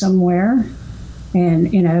taken somewhere,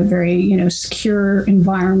 and in a very, secure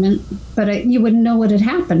environment. But you wouldn't know what had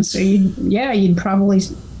happened, so you'd probably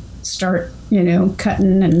start,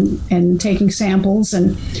 cutting and taking samples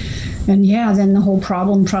and then the whole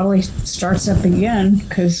problem probably starts up again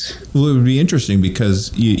because. Well, it would be interesting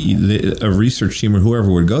because a research team or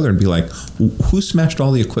whoever would go there and be like, who smashed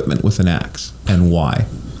all the equipment with an axe and why?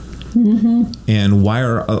 Mm-hmm. And why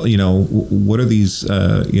are, what are these,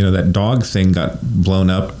 that dog thing got blown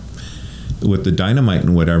up with the dynamite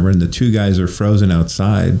and whatever, and the 2 guys are frozen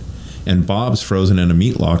outside. And Bob's frozen in a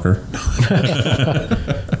meat locker.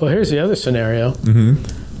 Well, here's the other scenario. Mm-hmm.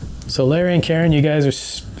 So Larry and Karen, you guys are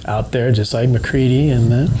out there just like McCready, and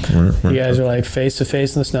you guys are like face to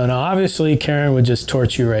face in the snow. Now, obviously, Karen would just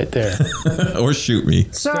torch you right there. Or shoot me.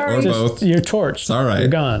 Sorry. Or both. You're torched. All right. You're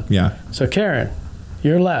gone. Yeah. So Karen,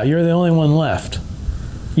 you're the only one left.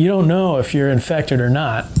 You don't know if you're infected or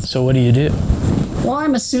not. So what do you do? Well,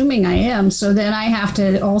 I'm assuming I am. So then I have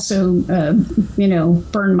to also,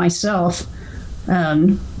 burn myself.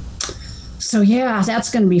 So yeah, that's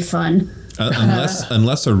going to be fun.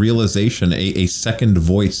 Unless a realization, a second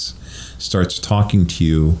voice starts talking to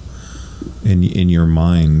you in your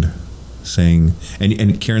mind, saying,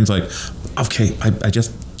 and Karen's like, okay, I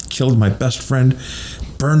just killed my best friend,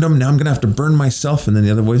 burned him, now I'm gonna have to burn myself. And then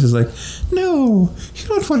the other voice is like, no, you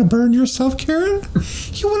don't want to burn yourself, Karen,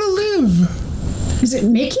 you want to live. Is it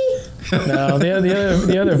Mickey? No,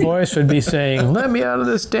 the other voice would be saying, let me out of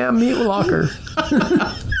this damn meat locker.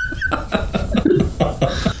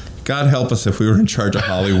 God help us if we were in charge of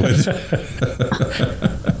Hollywood.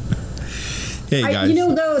 Hey, guys.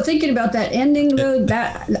 Though, thinking about that ending, though,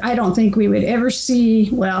 that I don't think we would ever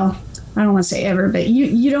see. Well, I don't want to say ever, but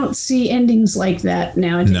you don't see endings like that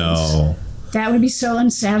nowadays. No. That would be so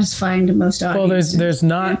unsatisfying to most audiences. Well, there's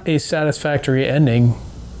not a satisfactory ending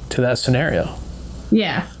to that scenario.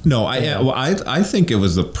 Yeah. No, I think it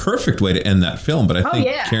was the perfect way to end that film, but I think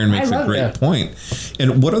Karen makes a great point.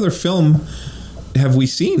 And what other film have we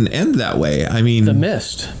seen end that way? I mean, The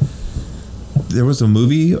Mist. There was a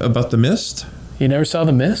movie about The Mist. You never saw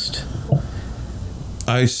The Mist?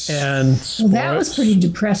 That was pretty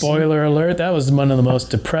depressing. Spoiler alert, that was one of the most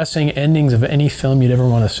depressing endings of any film you'd ever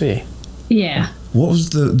want to see. Yeah. What was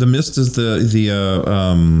The Mist is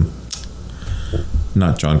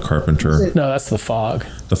not John Carpenter. No, that's The Fog.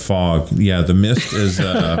 The Fog. Yeah, The Mist is...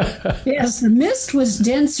 Yes, The Mist was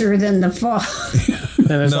denser than The Fog.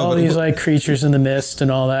 And there's all these like creatures in the mist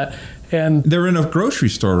and all that. And they're in a grocery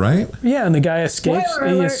store, right? Yeah, and the guy escapes.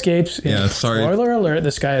 Escapes. Yeah, sorry. Spoiler alert,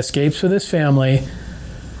 this guy escapes with his family.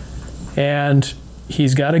 And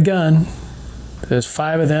he's got a gun. There's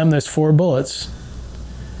 5 of them. There's 4 bullets.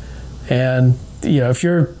 And... if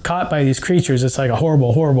you're caught by these creatures, it's like a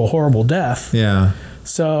horrible, horrible, horrible death. Yeah.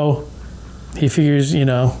 So he figures, they're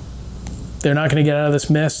not going to get out of this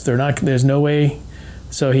mist. There's no way.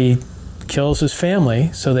 So he kills his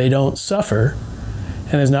family so they don't suffer.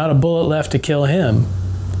 And there's not a bullet left to kill him.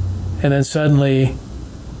 And then suddenly,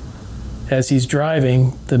 as he's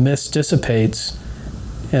driving, the mist dissipates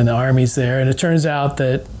and the army's there. And it turns out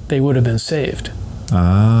that they would have been saved.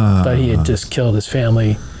 But he had just killed his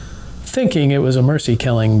family, thinking it was a mercy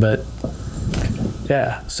killing, but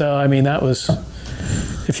yeah. So I mean, that was,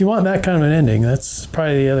 if you want that kind of an ending, that's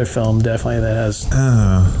probably the other film definitely that has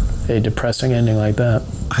a depressing ending like that.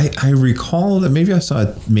 I recall that maybe I saw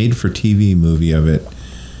a made-for-TV movie of it.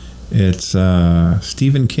 It's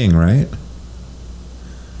Stephen King, right?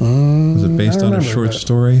 Was it based on a short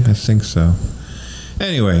story? I think so.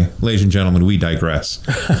 Anyway, ladies and gentlemen, we digress.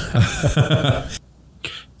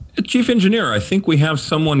 Chief Engineer, I think we have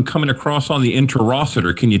someone coming across on the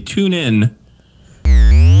interrocitor. Can you tune in?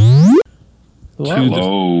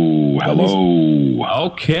 Hello.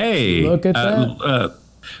 Okay. Look at that.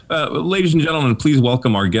 Ladies and gentlemen, please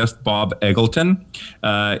welcome our guest, Bob Eggleton.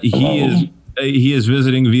 He is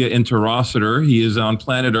visiting via interrocitor. He is on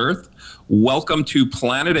planet Earth. Welcome to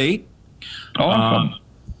Planet 8. Awesome.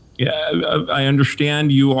 I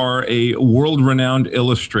understand you are a world-renowned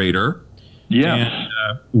illustrator. Yes. And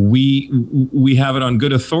we have it on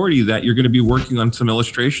good authority that you're going to be working on some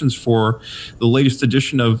illustrations for the latest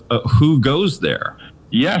edition of Who Goes There?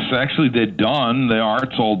 Yes, actually they're done. The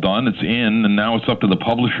art's all done. It's in, and now it's up to the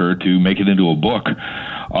publisher to make it into a book.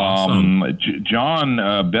 Awesome. John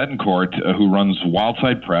Betancourt, who runs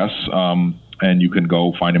Wildside Press, and you can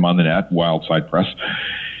go find him on the net, Wildside Press.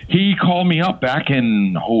 He called me up back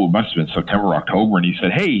in, it must have been September, October, and he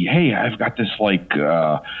said, hey, I've got this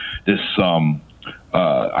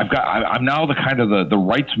I'm now the kind of the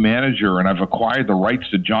rights manager, and I've acquired the rights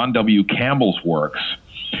to John W. Campbell's works.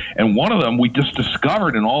 And one of them we just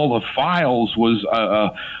discovered in all the files was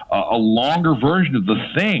a longer version of The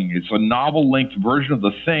Thing. It's a novel-length version of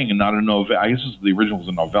The Thing, and not a novella. I guess the original was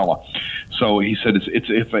a novella. So he said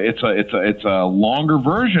it's a longer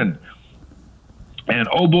version. And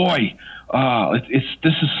oh boy,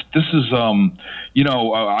 this is I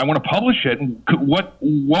want to publish it. And what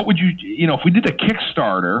would you if we did a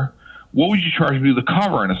Kickstarter, what would you charge me to do the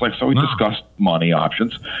cover? And it's like, so we discussed money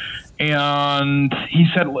options. And he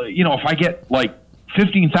said, if I get like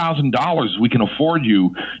 $15,000, we can afford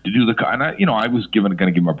you to do the, and I was going to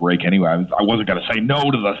give him a break anyway. I wasn't going to say no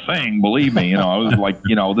to the thing, believe me. I was like,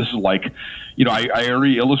 this is like, I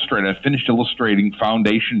already illustrated. I finished illustrating the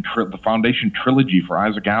Foundation trilogy for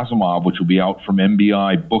Isaac Asimov, which will be out from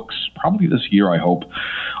MBI Books probably this year, I hope.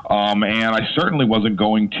 And I certainly wasn't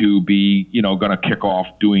going to be, going to kick off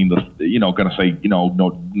doing the, going to say, no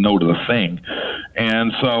to the thing.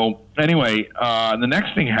 And so anyway, the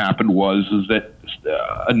next thing happened is that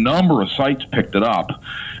a number of sites picked it up.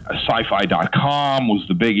 Sci-fi.com was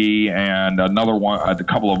the biggie, and another one, a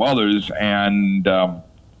couple of others, and the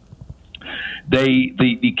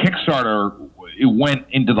Kickstarter, it went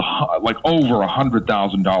into over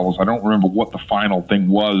 $100,000. I don't remember what the final thing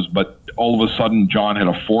was, but all of a sudden John had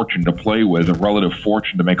a fortune to play with, a relative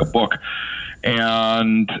fortune to make a book.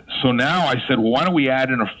 And so now I said, well, why don't we add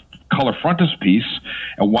in a color frontispiece,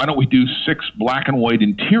 and why don't we do 6 black and white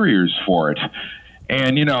interiors for it?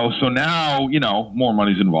 And, so now, more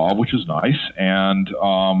money's involved, which is nice. And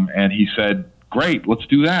he said, great, let's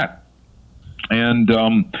do that. And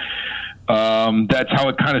that's how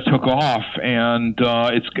it kind of took off. And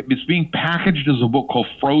it's being packaged as a book called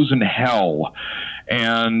Frozen Hell.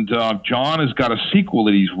 And John has got a sequel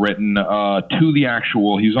that he's written to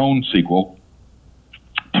his own sequel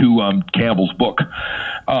to Campbell's book.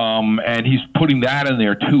 And he's putting that in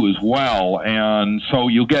there too as well. And so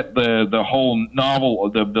you'll get the whole novel,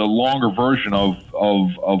 the longer version of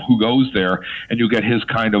Who Goes There, and you'll get his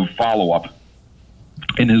kind of follow-up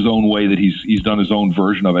in his own way, that he's done his own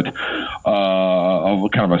version of it,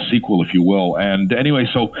 of kind of a sequel, if you will. And anyway,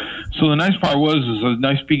 so the nice part is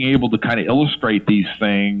nice being able to kind of illustrate these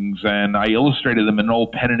things, and I illustrated them in an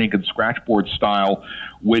old pen and ink and scratchboard style,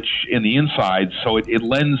 which in the inside, so it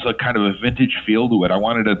lends a kind of a vintage feel to it. I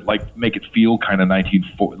wanted to make it feel kind of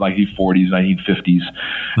 1940s, 1950s,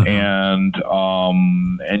 and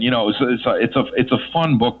it's a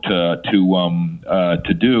fun book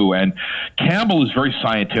to do. And Campbell is very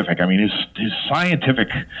scientific. I mean, his scientific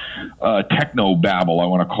techno babble, I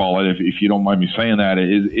want to call it, if you don't mind me saying that,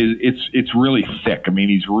 it's really thick. I mean,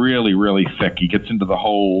 he's really, really thick. He gets into the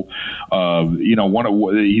whole,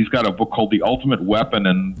 he's got a book called The Ultimate Weapon,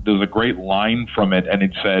 and there's a great line from it, and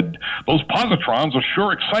it said, "Those positrons are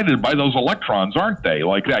sure excited by those electrons, aren't they?"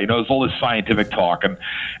 Like that, there's all this scientific talk, and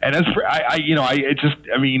as for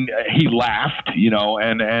he laughed,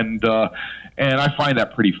 and I find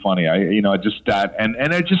that pretty funny. So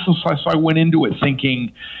I went into it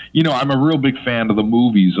thinking, I'm a real big fan of the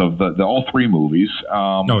movies, of the all 3 movies,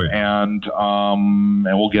 and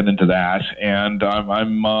we'll get into that. And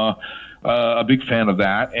I'm a big fan of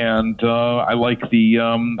that, and I like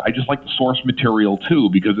I just like the source material too,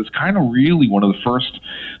 because it's kind of really one of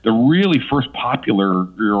the really first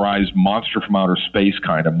popularized monster from outer space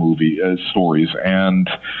kind of movie stories. And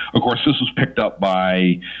of course, this was picked up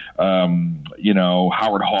by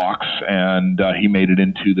Howard Hawks, and he made it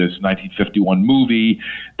into this 1951 movie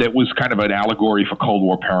that was kind of an allegory for Cold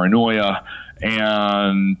War paranoia.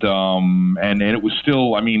 And it was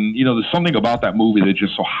still, there's something about that movie that's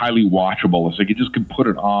just so highly watchable. It's like you just can put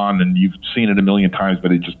it on, and you've seen it a million times,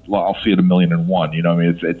 but I'll see it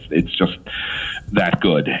 1,000,001. It's just that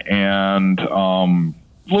good. And a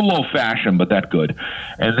little old-fashioned, but that good.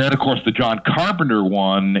 And then, of course, the John Carpenter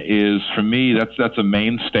one is, for me, that's a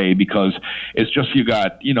mainstay, because it's just, you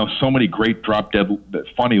got so many great drop-dead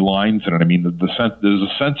funny lines in it. I mean, there's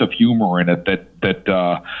a sense of humor in it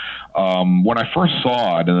that when I first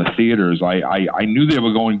saw it in the theaters, I knew they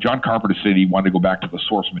were going. John Carpenter said he wanted to go back to the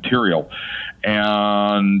source material,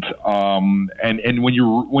 and when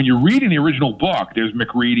you're reading the original book, there's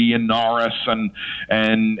MacReady and Norris and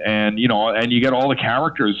you get all the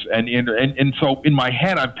characters, and so in my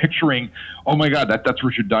head I'm picturing, oh my God, that's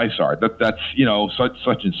Richard Dysart, that's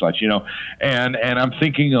such and such, and I'm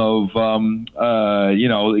thinking of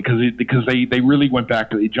because they really went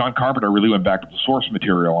back to, John Carpenter really went back to the source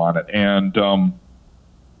material on it. And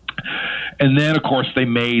then, of course, they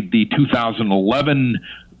made the 2011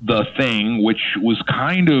 The Thing, which was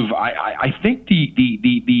kind of, I think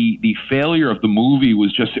the failure of the movie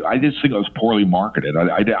was just, I just think it was poorly marketed.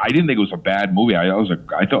 I didn't think it was a bad movie. I thought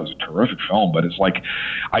it was a terrific film, but it's like,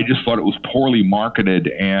 I just thought it was poorly marketed,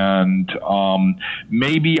 and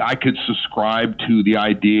maybe I could subscribe to the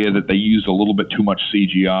idea that they used a little bit too much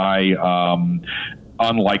CGI,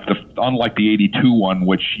 unlike the 82 one,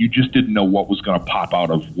 which you just didn't know what was going to pop out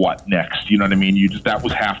of what next. You know what I mean? That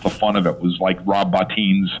was half the fun of it, was like Rob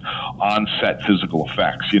Bottin's on-set physical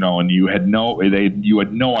effects, and you had no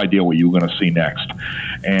idea what you were going to see next.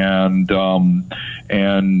 And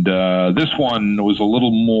this one was a little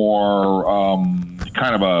more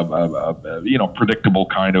kind of a you know, predictable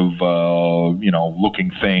kind of you know,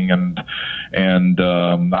 looking thing, and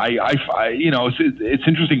I you know, it's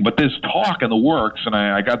interesting, but there's talk in the works, and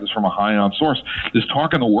I got this from a high-on source. There's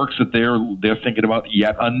talk in the works that they're thinking about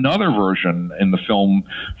yet another version in the film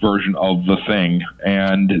version of The Thing,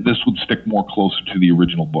 and this would stick more closer to the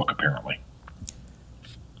original book, apparently.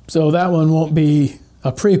 So that one won't be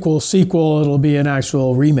a prequel, sequel, it'll be an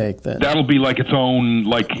actual remake then. That'll be like its own,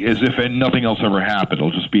 like as if nothing else ever happened.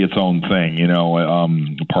 It'll just be its own thing, you know,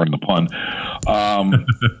 pardon the pun.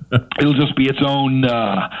 It'll just be its own,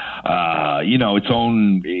 you know, its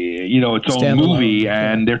own movie,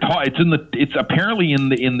 and it's apparently in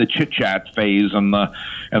the chit chat phase and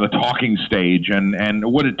the talking stage,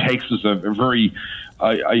 and what it takes is a very,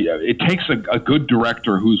 it takes a good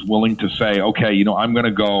director who's willing to say, okay, you know, I'm going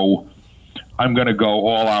to go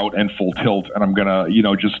all out and full tilt, and I'm going to, you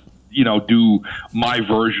know, just, you know, do my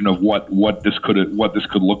version of what this could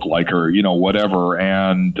look like, or, you know, whatever.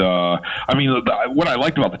 And I mean, what I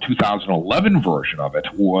liked about the 2011 version of it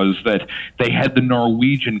was that they had the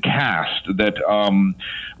Norwegian cast that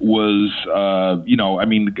was, you know, I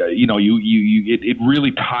mean, you know, it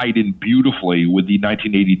really tied in beautifully with the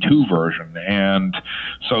 1982 version, and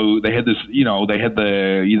so they had this, you know, they had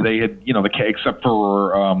you know, except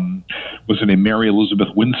for was her name Mary Elizabeth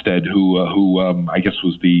Winstead, who I guess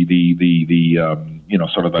was the you know,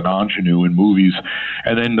 sort of an ingenue in movies,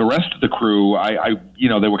 and then the rest of the crew, I you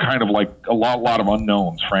know, they were kind of like a lot of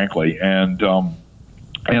unknowns, frankly, and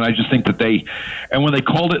I just think that and when they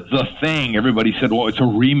called it The Thing, everybody said, well, it's a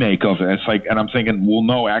remake of it. It's like, and I'm thinking, well,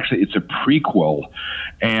 no, actually, it's a prequel.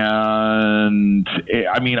 And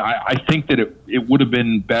I mean, I think that it would have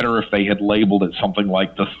been better if they had labeled it something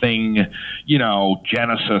like The Thing, you know,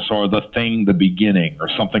 Genesis, or The Thing, The Beginning, or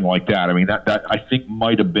something like that. I mean, that I think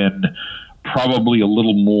might have been probably a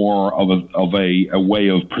little more of a way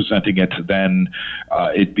of presenting it than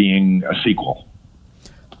it being a sequel.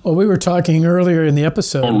 Well, we were talking earlier in the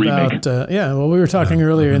episode about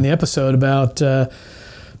in the episode about the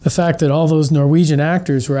fact that all those Norwegian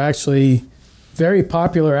actors were actually very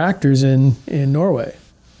popular actors in Norway.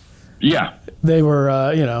 Yeah. They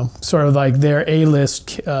were, you know, sort of like their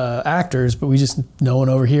A-list actors, but no one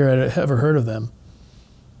over here had ever heard of them.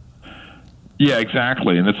 Yeah,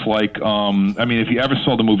 exactly, and it's like, I mean, if you ever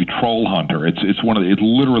saw the movie Troll Hunter, it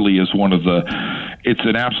literally is one of it's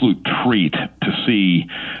an absolute treat to see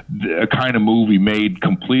a kind of movie made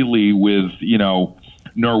completely with, you know,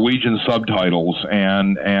 Norwegian subtitles,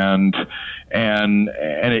 and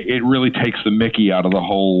it really takes the mickey out of the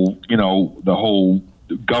whole, you know, the whole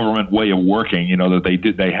government way of working, you know, that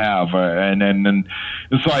they have, and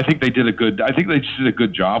so I think they just did a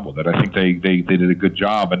good job with it. I think they did a good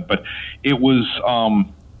job, but it was,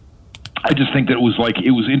 I just think that it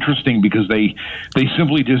was interesting because they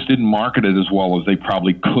simply just didn't market it as well as they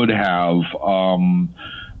probably could have.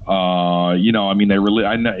 You know, I mean,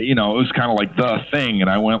 you know, it was kind of like The Thing, and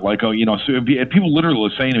I went like, oh, you know, so people literally were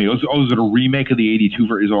saying to me, is it a remake of the 82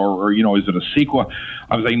 version, or, you know, is it a sequel?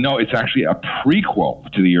 I was like, no, it's actually a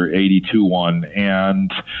prequel to the 82 one,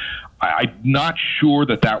 and I'm not sure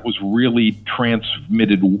that was really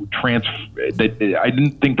transmitted. I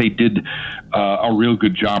didn't think they did a real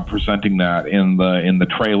good job presenting that in the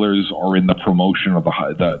trailers or in the promotion of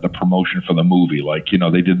the promotion for the movie. Like, you know,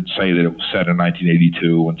 they didn't say that it was set in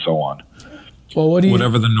 1982 and so on. Well,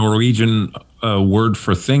 whatever the Norwegian word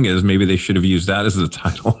for thing is, maybe they should have used that as the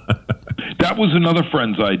title. That was another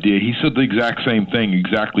friend's idea. He said the exact same thing,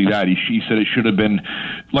 exactly that. He said it should have been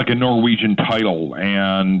like a Norwegian title,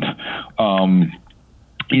 and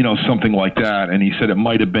you know, something like that. And he said it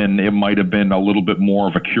might have been a little bit more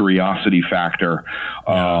of a curiosity factor,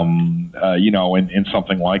 you know, in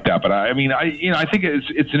something like that. But I mean, I think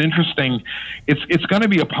it's an interesting, it's going to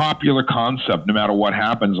be a popular concept no matter what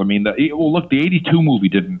happens. I mean, look, the 82 movie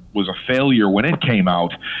was a failure when it came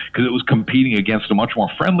out because it was competing against a much more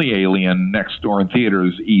friendly alien next door in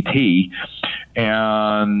theaters, E.T.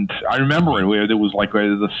 And I remember it was like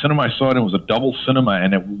the cinema I saw it in was a double cinema,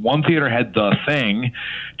 and one theater had The Thing,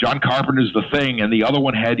 John Carpenter's The Thing, and the other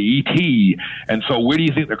one had E.T. And so where do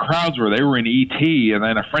you think the crowds were? They were in E.T. And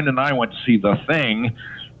then a friend and I went to see The Thing,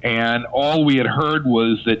 and all we had heard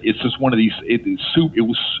was that it's just one of these. It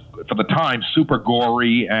was for the time super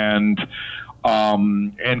gory, and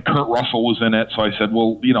Kurt Russell was in it. So I said,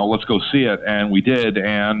 well, you know, let's go see it, and we did,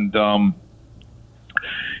 and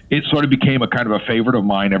it sort of became a kind of a favorite of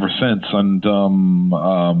mine ever since. And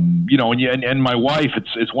you know, and my wife,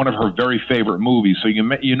 it's one of her very favorite movies. So you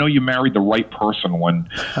married the right person when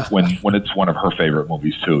it's one of her favorite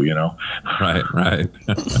movies too. You know, right.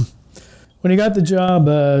 when you got the job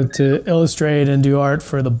to illustrate and do art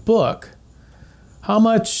for the book, how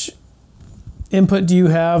much input do you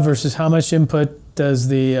have versus how much input does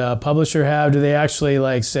the publisher have? Do they actually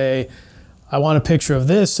like say, I want a picture of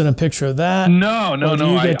this and a picture of that? No. Do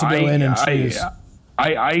you get to go in and choose?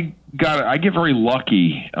 I get very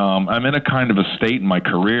lucky. I'm in a kind of a state in my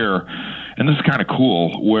career, and this is kind of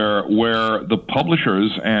cool, where the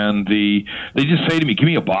publishers and they just say to me, give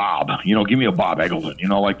me a Bob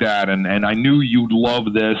Eggleton, like that. And I knew you'd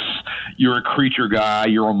love this. You're a creature guy.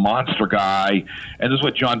 You're a monster guy. And this is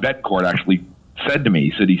what John Betancourt actually said to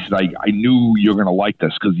me. He said, I knew you were going to like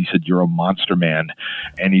this because he said, you're a monster man.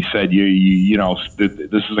 And he said, you know, this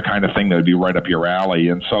is the kind of thing that would be right up your alley.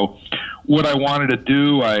 And so what I wanted to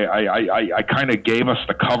do, I kind of gave us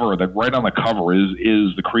the cover that right on the cover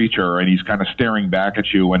is the creature, and he's kind of staring back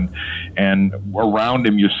at you, and around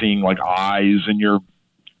him you're seeing like eyes, and you're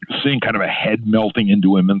seeing kind of a head melting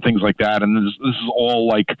into him and things like that. And this is all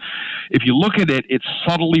like, if you look at it, it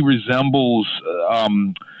subtly resembles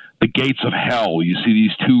the gates of hell. You see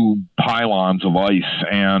these two pylons of ice,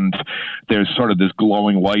 and there's sort of this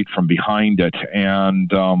glowing light from behind it.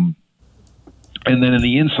 And then in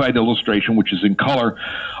the inside illustration, which is in color,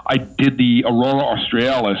 I did the Aurora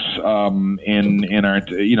Australis in our,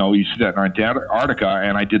 you see that in Antarctica,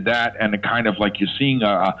 and I did that, and it kind of like you're seeing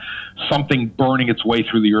something burning its way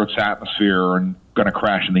through the Earth's atmosphere and going to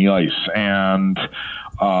crash in the ice, and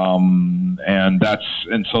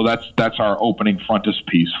so that's our opening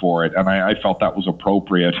frontispiece for it, and I felt that was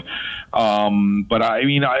appropriate. But I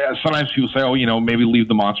mean, sometimes people say, maybe leave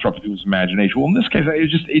the monster up to people's imagination. Well, in this case,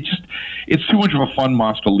 it's too much of a fun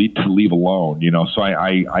monster to leave alone, So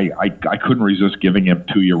I couldn't resist giving it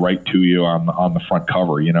to you on the front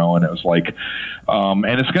cover, and it was like,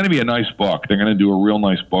 and it's going to be a nice book. They're going to do a real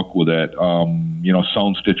nice book with it,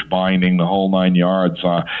 sewn stitch binding, the whole 9 yards.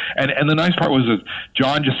 And the nice part was that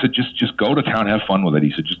John just said, just go to town, have fun with it.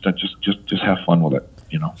 He said, just have fun with it,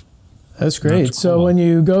 That's great. That's So cool. when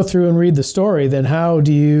you go through and read the story, then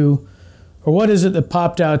what is it that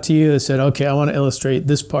popped out to you that said, okay, I want to illustrate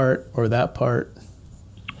this part or that part?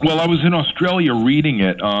 Well, I was in Australia reading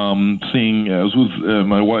it, I was with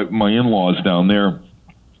my wife, my in-laws down there.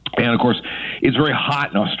 And of course, it's very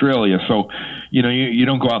hot in Australia, so you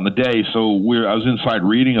don't go out in the day. So I was inside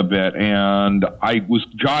reading a bit, and I was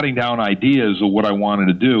jotting down ideas of what I wanted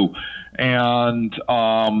to do. And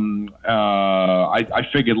I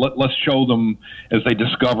figured let's show them as they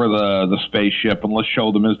discover the spaceship, and let's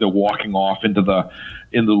show them as they're walking off into the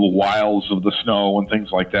wilds of the snow and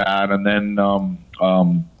things like that. And then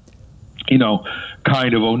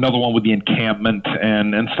kind of another one with the encampment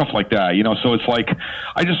and stuff like that, so it's like,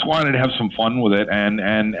 I just wanted to have some fun with it and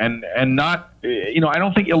not, I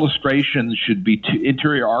don't think illustrations should be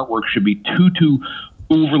interior artwork should be too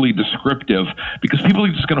overly descriptive, because people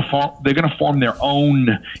are just going to form their own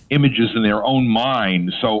images in their own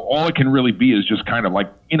mind. So all it can really be is just kind of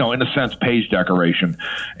like, in a sense, page decoration,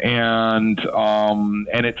 and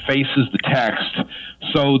it faces the text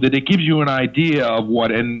so that it gives you an idea of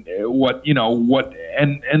and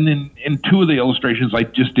then in two of the illustrations I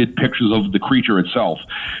just did pictures of the creature itself,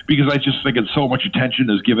 because I just think so much attention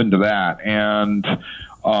is given to that. And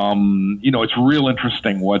it's real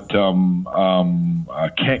interesting what Campbell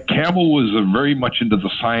was very much into the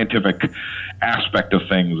scientific aspect of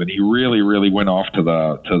things, and he really, really went off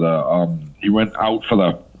he went out for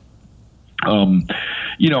the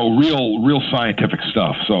real scientific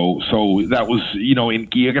stuff. So that was, you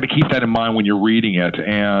got to keep that in mind when you're reading it.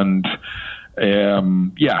 And so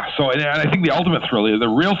and I think the ultimate thrill, the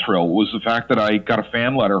real thrill, was the fact that I got a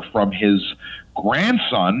fan letter from his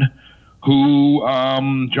grandson, who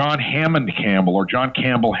John Hammond Campbell, or John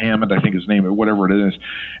Campbell Hammond, I think his name, or whatever it is,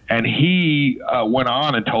 and he went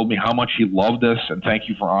on and told me how much he loved this, and thank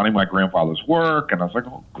you for honoring my grandfather's work. And I was like,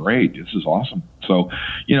 oh, great, this is awesome. So,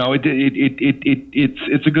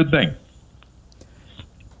 it's a good thing.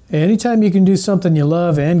 Anytime you can do something you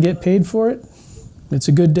love and get paid for it, it's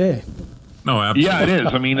a good day. No, absolutely. Yeah, it is.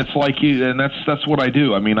 I mean, it's like and that's what I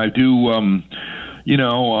do. I mean, I do,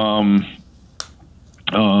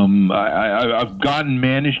 I've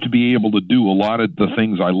managed to be able to do a lot of the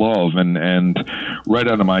things I love, and right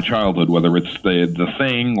out of my childhood, whether it's the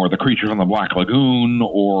Thing or the Creature from the Black Lagoon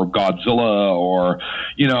or Godzilla or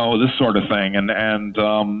this sort of thing, and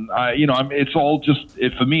it's all just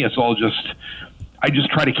for me. It's all just, I just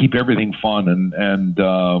try to keep everything fun, and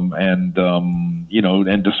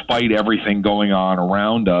despite everything going on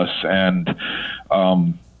around us, and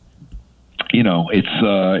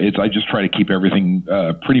it's I just try to keep everything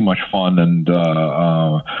pretty much fun, and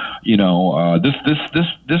this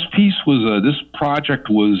piece was this project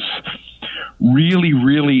was really,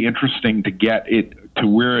 really interesting to get it to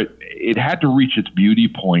where it had to reach its beauty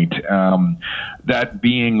point. That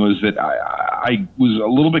being was that I was a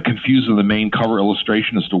little bit confused in the main cover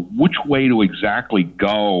illustration as to which way to exactly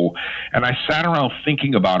go. And I sat around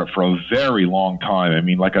thinking about it for a very long time. I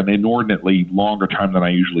mean, like an inordinately longer time than I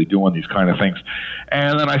usually do on these kind of things.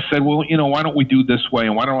 And then I said, well, why don't we do this way?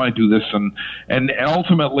 And why don't I do this? And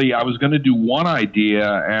ultimately I was going to do one idea,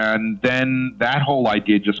 and then that whole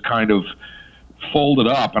idea just kind of folded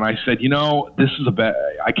up, and I said, this is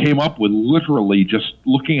I came up with literally just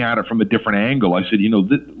looking at it from a different angle. I said,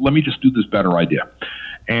 let me just do this better idea.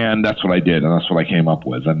 And that's what I did, and that's what I came up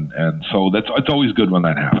with. And so it's always good when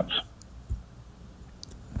that happens.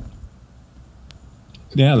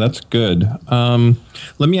 Yeah, that's good.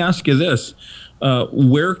 Let me ask you this.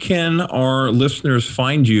 Where can our listeners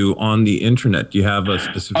find you on the internet? Do you have a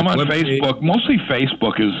specific I'm on webpage? Facebook. Mostly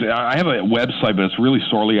Facebook I have a website, but it's really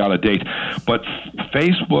sorely out of date. But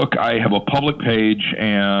Facebook, I have a public page,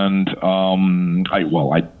 and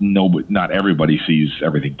I know, but not everybody sees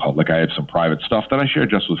everything public. I have some private stuff that I share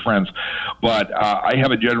just with friends. But I have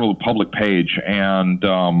a general public page, and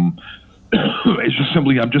it's just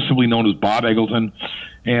I'm just simply known as Bob Eggleton.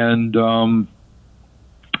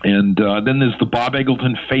 And then there's the Bob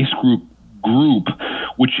Eggleton Face group,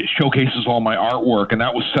 which showcases all my artwork, and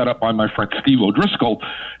that was set up by my friend Steve O'Driscoll,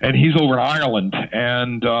 and he's over in Ireland,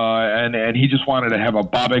 and he just wanted to have a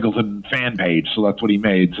Bob Eggleton fan page, so that's what he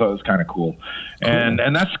made. So it's kind of cool. And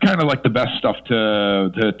that's kind of like the best stuff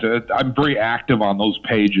to I'm very active on those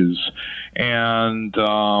pages, and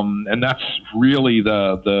that's really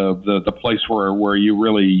the place where you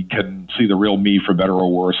really can see the real me, for better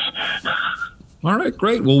or worse. All right,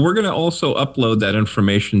 great. Well, we're going to also upload that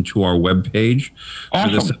information to our webpage for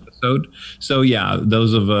this episode. So, yeah,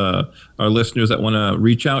 those of our listeners that want to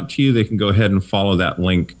reach out to you, they can go ahead and follow that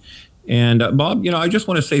link. And, Bob, I just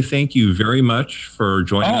want to say thank you very much for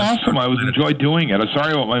joining us. Awesome. I enjoyed doing it. I'm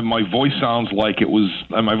sorry what my voice sounds like.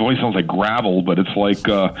 My voice sounds like gravel, but it's like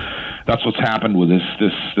that's what's happened with this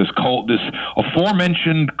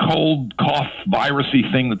aforementioned cold cough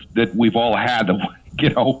virusy thing that we've all had,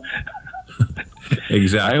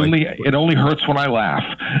 Exactly. It only hurts when I laugh.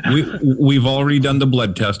 We've already done the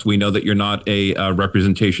blood test. We know that you're not a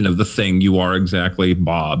representation of the thing. You are exactly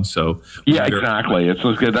Bob. So yeah, exactly. It's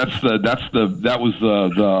good. That was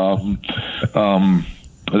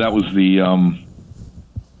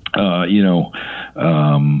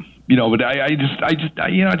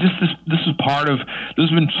this is part of, this has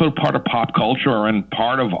been sort of part of pop culture and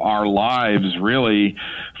part of our lives really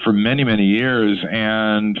for many, many years.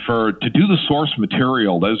 And to do the source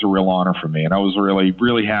material, that is a real honor for me. And I was really,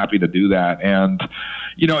 really happy to do that. And,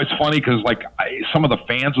 it's funny because some of the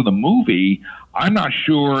fans of the movie, I'm not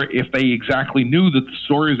sure if they exactly knew that the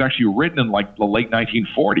story was actually written in the late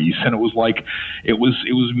 1940s, and it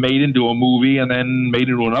was made into a movie, and then made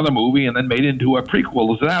into another movie, and then made into a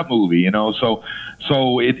prequel to that movie. So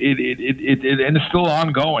it and it's still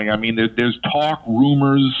ongoing. I mean, there's talk,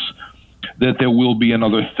 rumors that there will be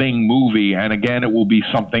another Thing movie, and again, it will be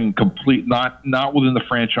something complete, not within the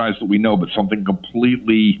franchise that we know, but something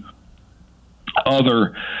completely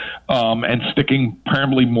other, and sticking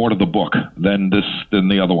primarily more to the book than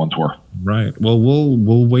the other ones were. Right. Well,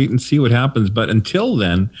 we'll wait and see what happens. But until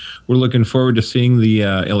then, we're looking forward to seeing the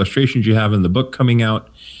illustrations you have in the book coming out,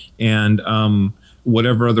 and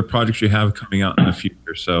whatever other projects you have coming out in the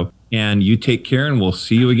future. So, and you take care, and we'll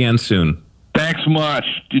see you again soon. Thanks much.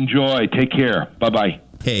 Enjoy. Take care. Bye-bye.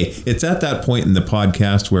 Hey, it's at that point in the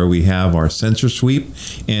podcast where we have our censor sweep,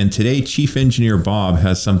 and today Chief Engineer Bob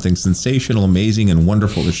has something sensational, amazing, and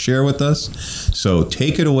wonderful to share with us. So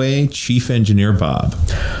take it away, Chief Engineer Bob.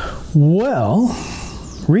 Well,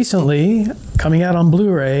 recently, coming out on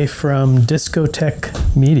Blu-ray from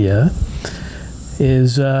Discotek Media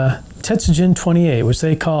is Tetsujin 28, which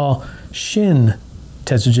they call Shin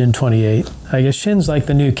Tetsujin 28. I guess Shin's like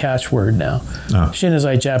the new catchword now. Oh. Shin is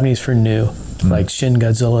like Japanese for new, like Shin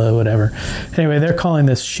Godzilla, whatever. Anyway, they're calling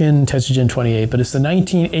this Shin Tetsujin 28, but it's the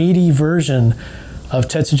 1980 version of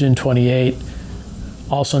Tetsujin 28,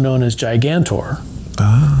 also known as Gigantor.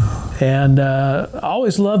 Oh. And I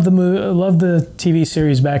always loved the TV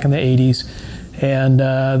series back in the 80s, and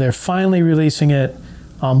they're finally releasing it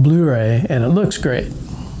on Blu-ray, and it looks great.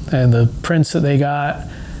 And the prints that they got,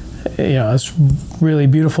 it's really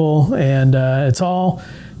beautiful, and it's all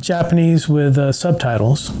Japanese with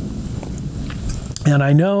subtitles. And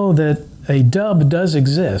I know that a dub does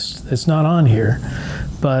exist. It's not on here,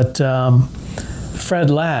 but Fred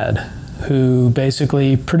Ladd, who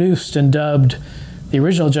basically produced and dubbed the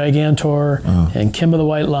original Gigantor and Kimba the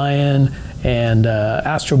White Lion and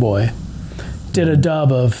Astro Boy, did a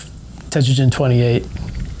dub of Tetragen 28,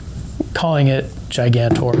 calling it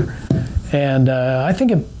Gigantor. And I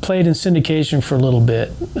think it played in syndication for a little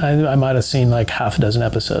bit. I might have seen like half a dozen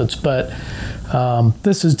episodes, but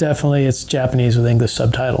this is definitely, it's Japanese with English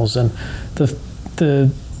subtitles, and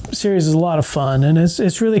the series is a lot of fun, and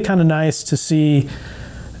it's really kind of nice to see,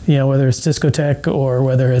 whether it's Discotek or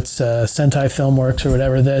whether it's Sentai Filmworks or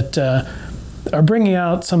whatever, that are bringing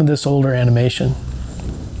out some of this older animation.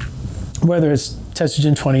 Whether it's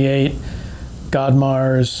Tetragen 28, God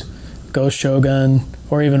Mars, Ghost Shogun,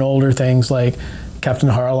 or even older things like Captain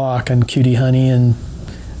Harlock and Cutie Honey and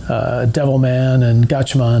Devilman and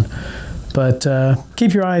Gatchaman. But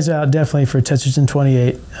keep your eyes out definitely for Tetragen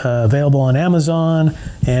 28, available on Amazon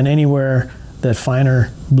and anywhere that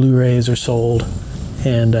finer Blu-rays are sold.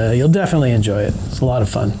 And you'll definitely enjoy it. It's a lot of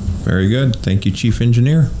fun. Very good. Thank you, Chief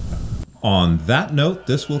Engineer. On that note,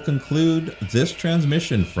 this will conclude this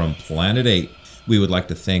transmission from Planet 8. We would like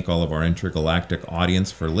to thank all of our intergalactic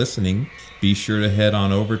audience for listening. Be sure to head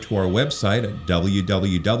on over to our website at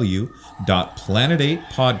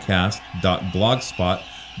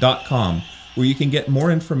www.planet8podcast.blogspot.com, where you can get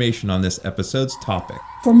more information on this episode's topic.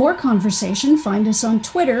 For more conversation, find us on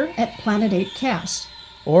Twitter at Planet8Cast.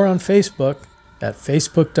 Or on Facebook at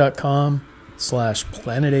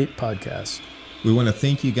facebook.com/Planet8Podcast. We want to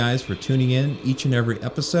thank you guys for tuning in each and every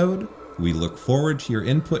episode. We look forward to your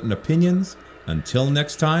input and opinions. Until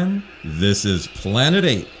next time, this is Planet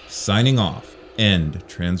 8 signing off. End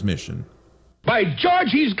transmission. By George,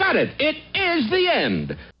 he's got it. It is the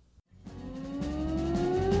end.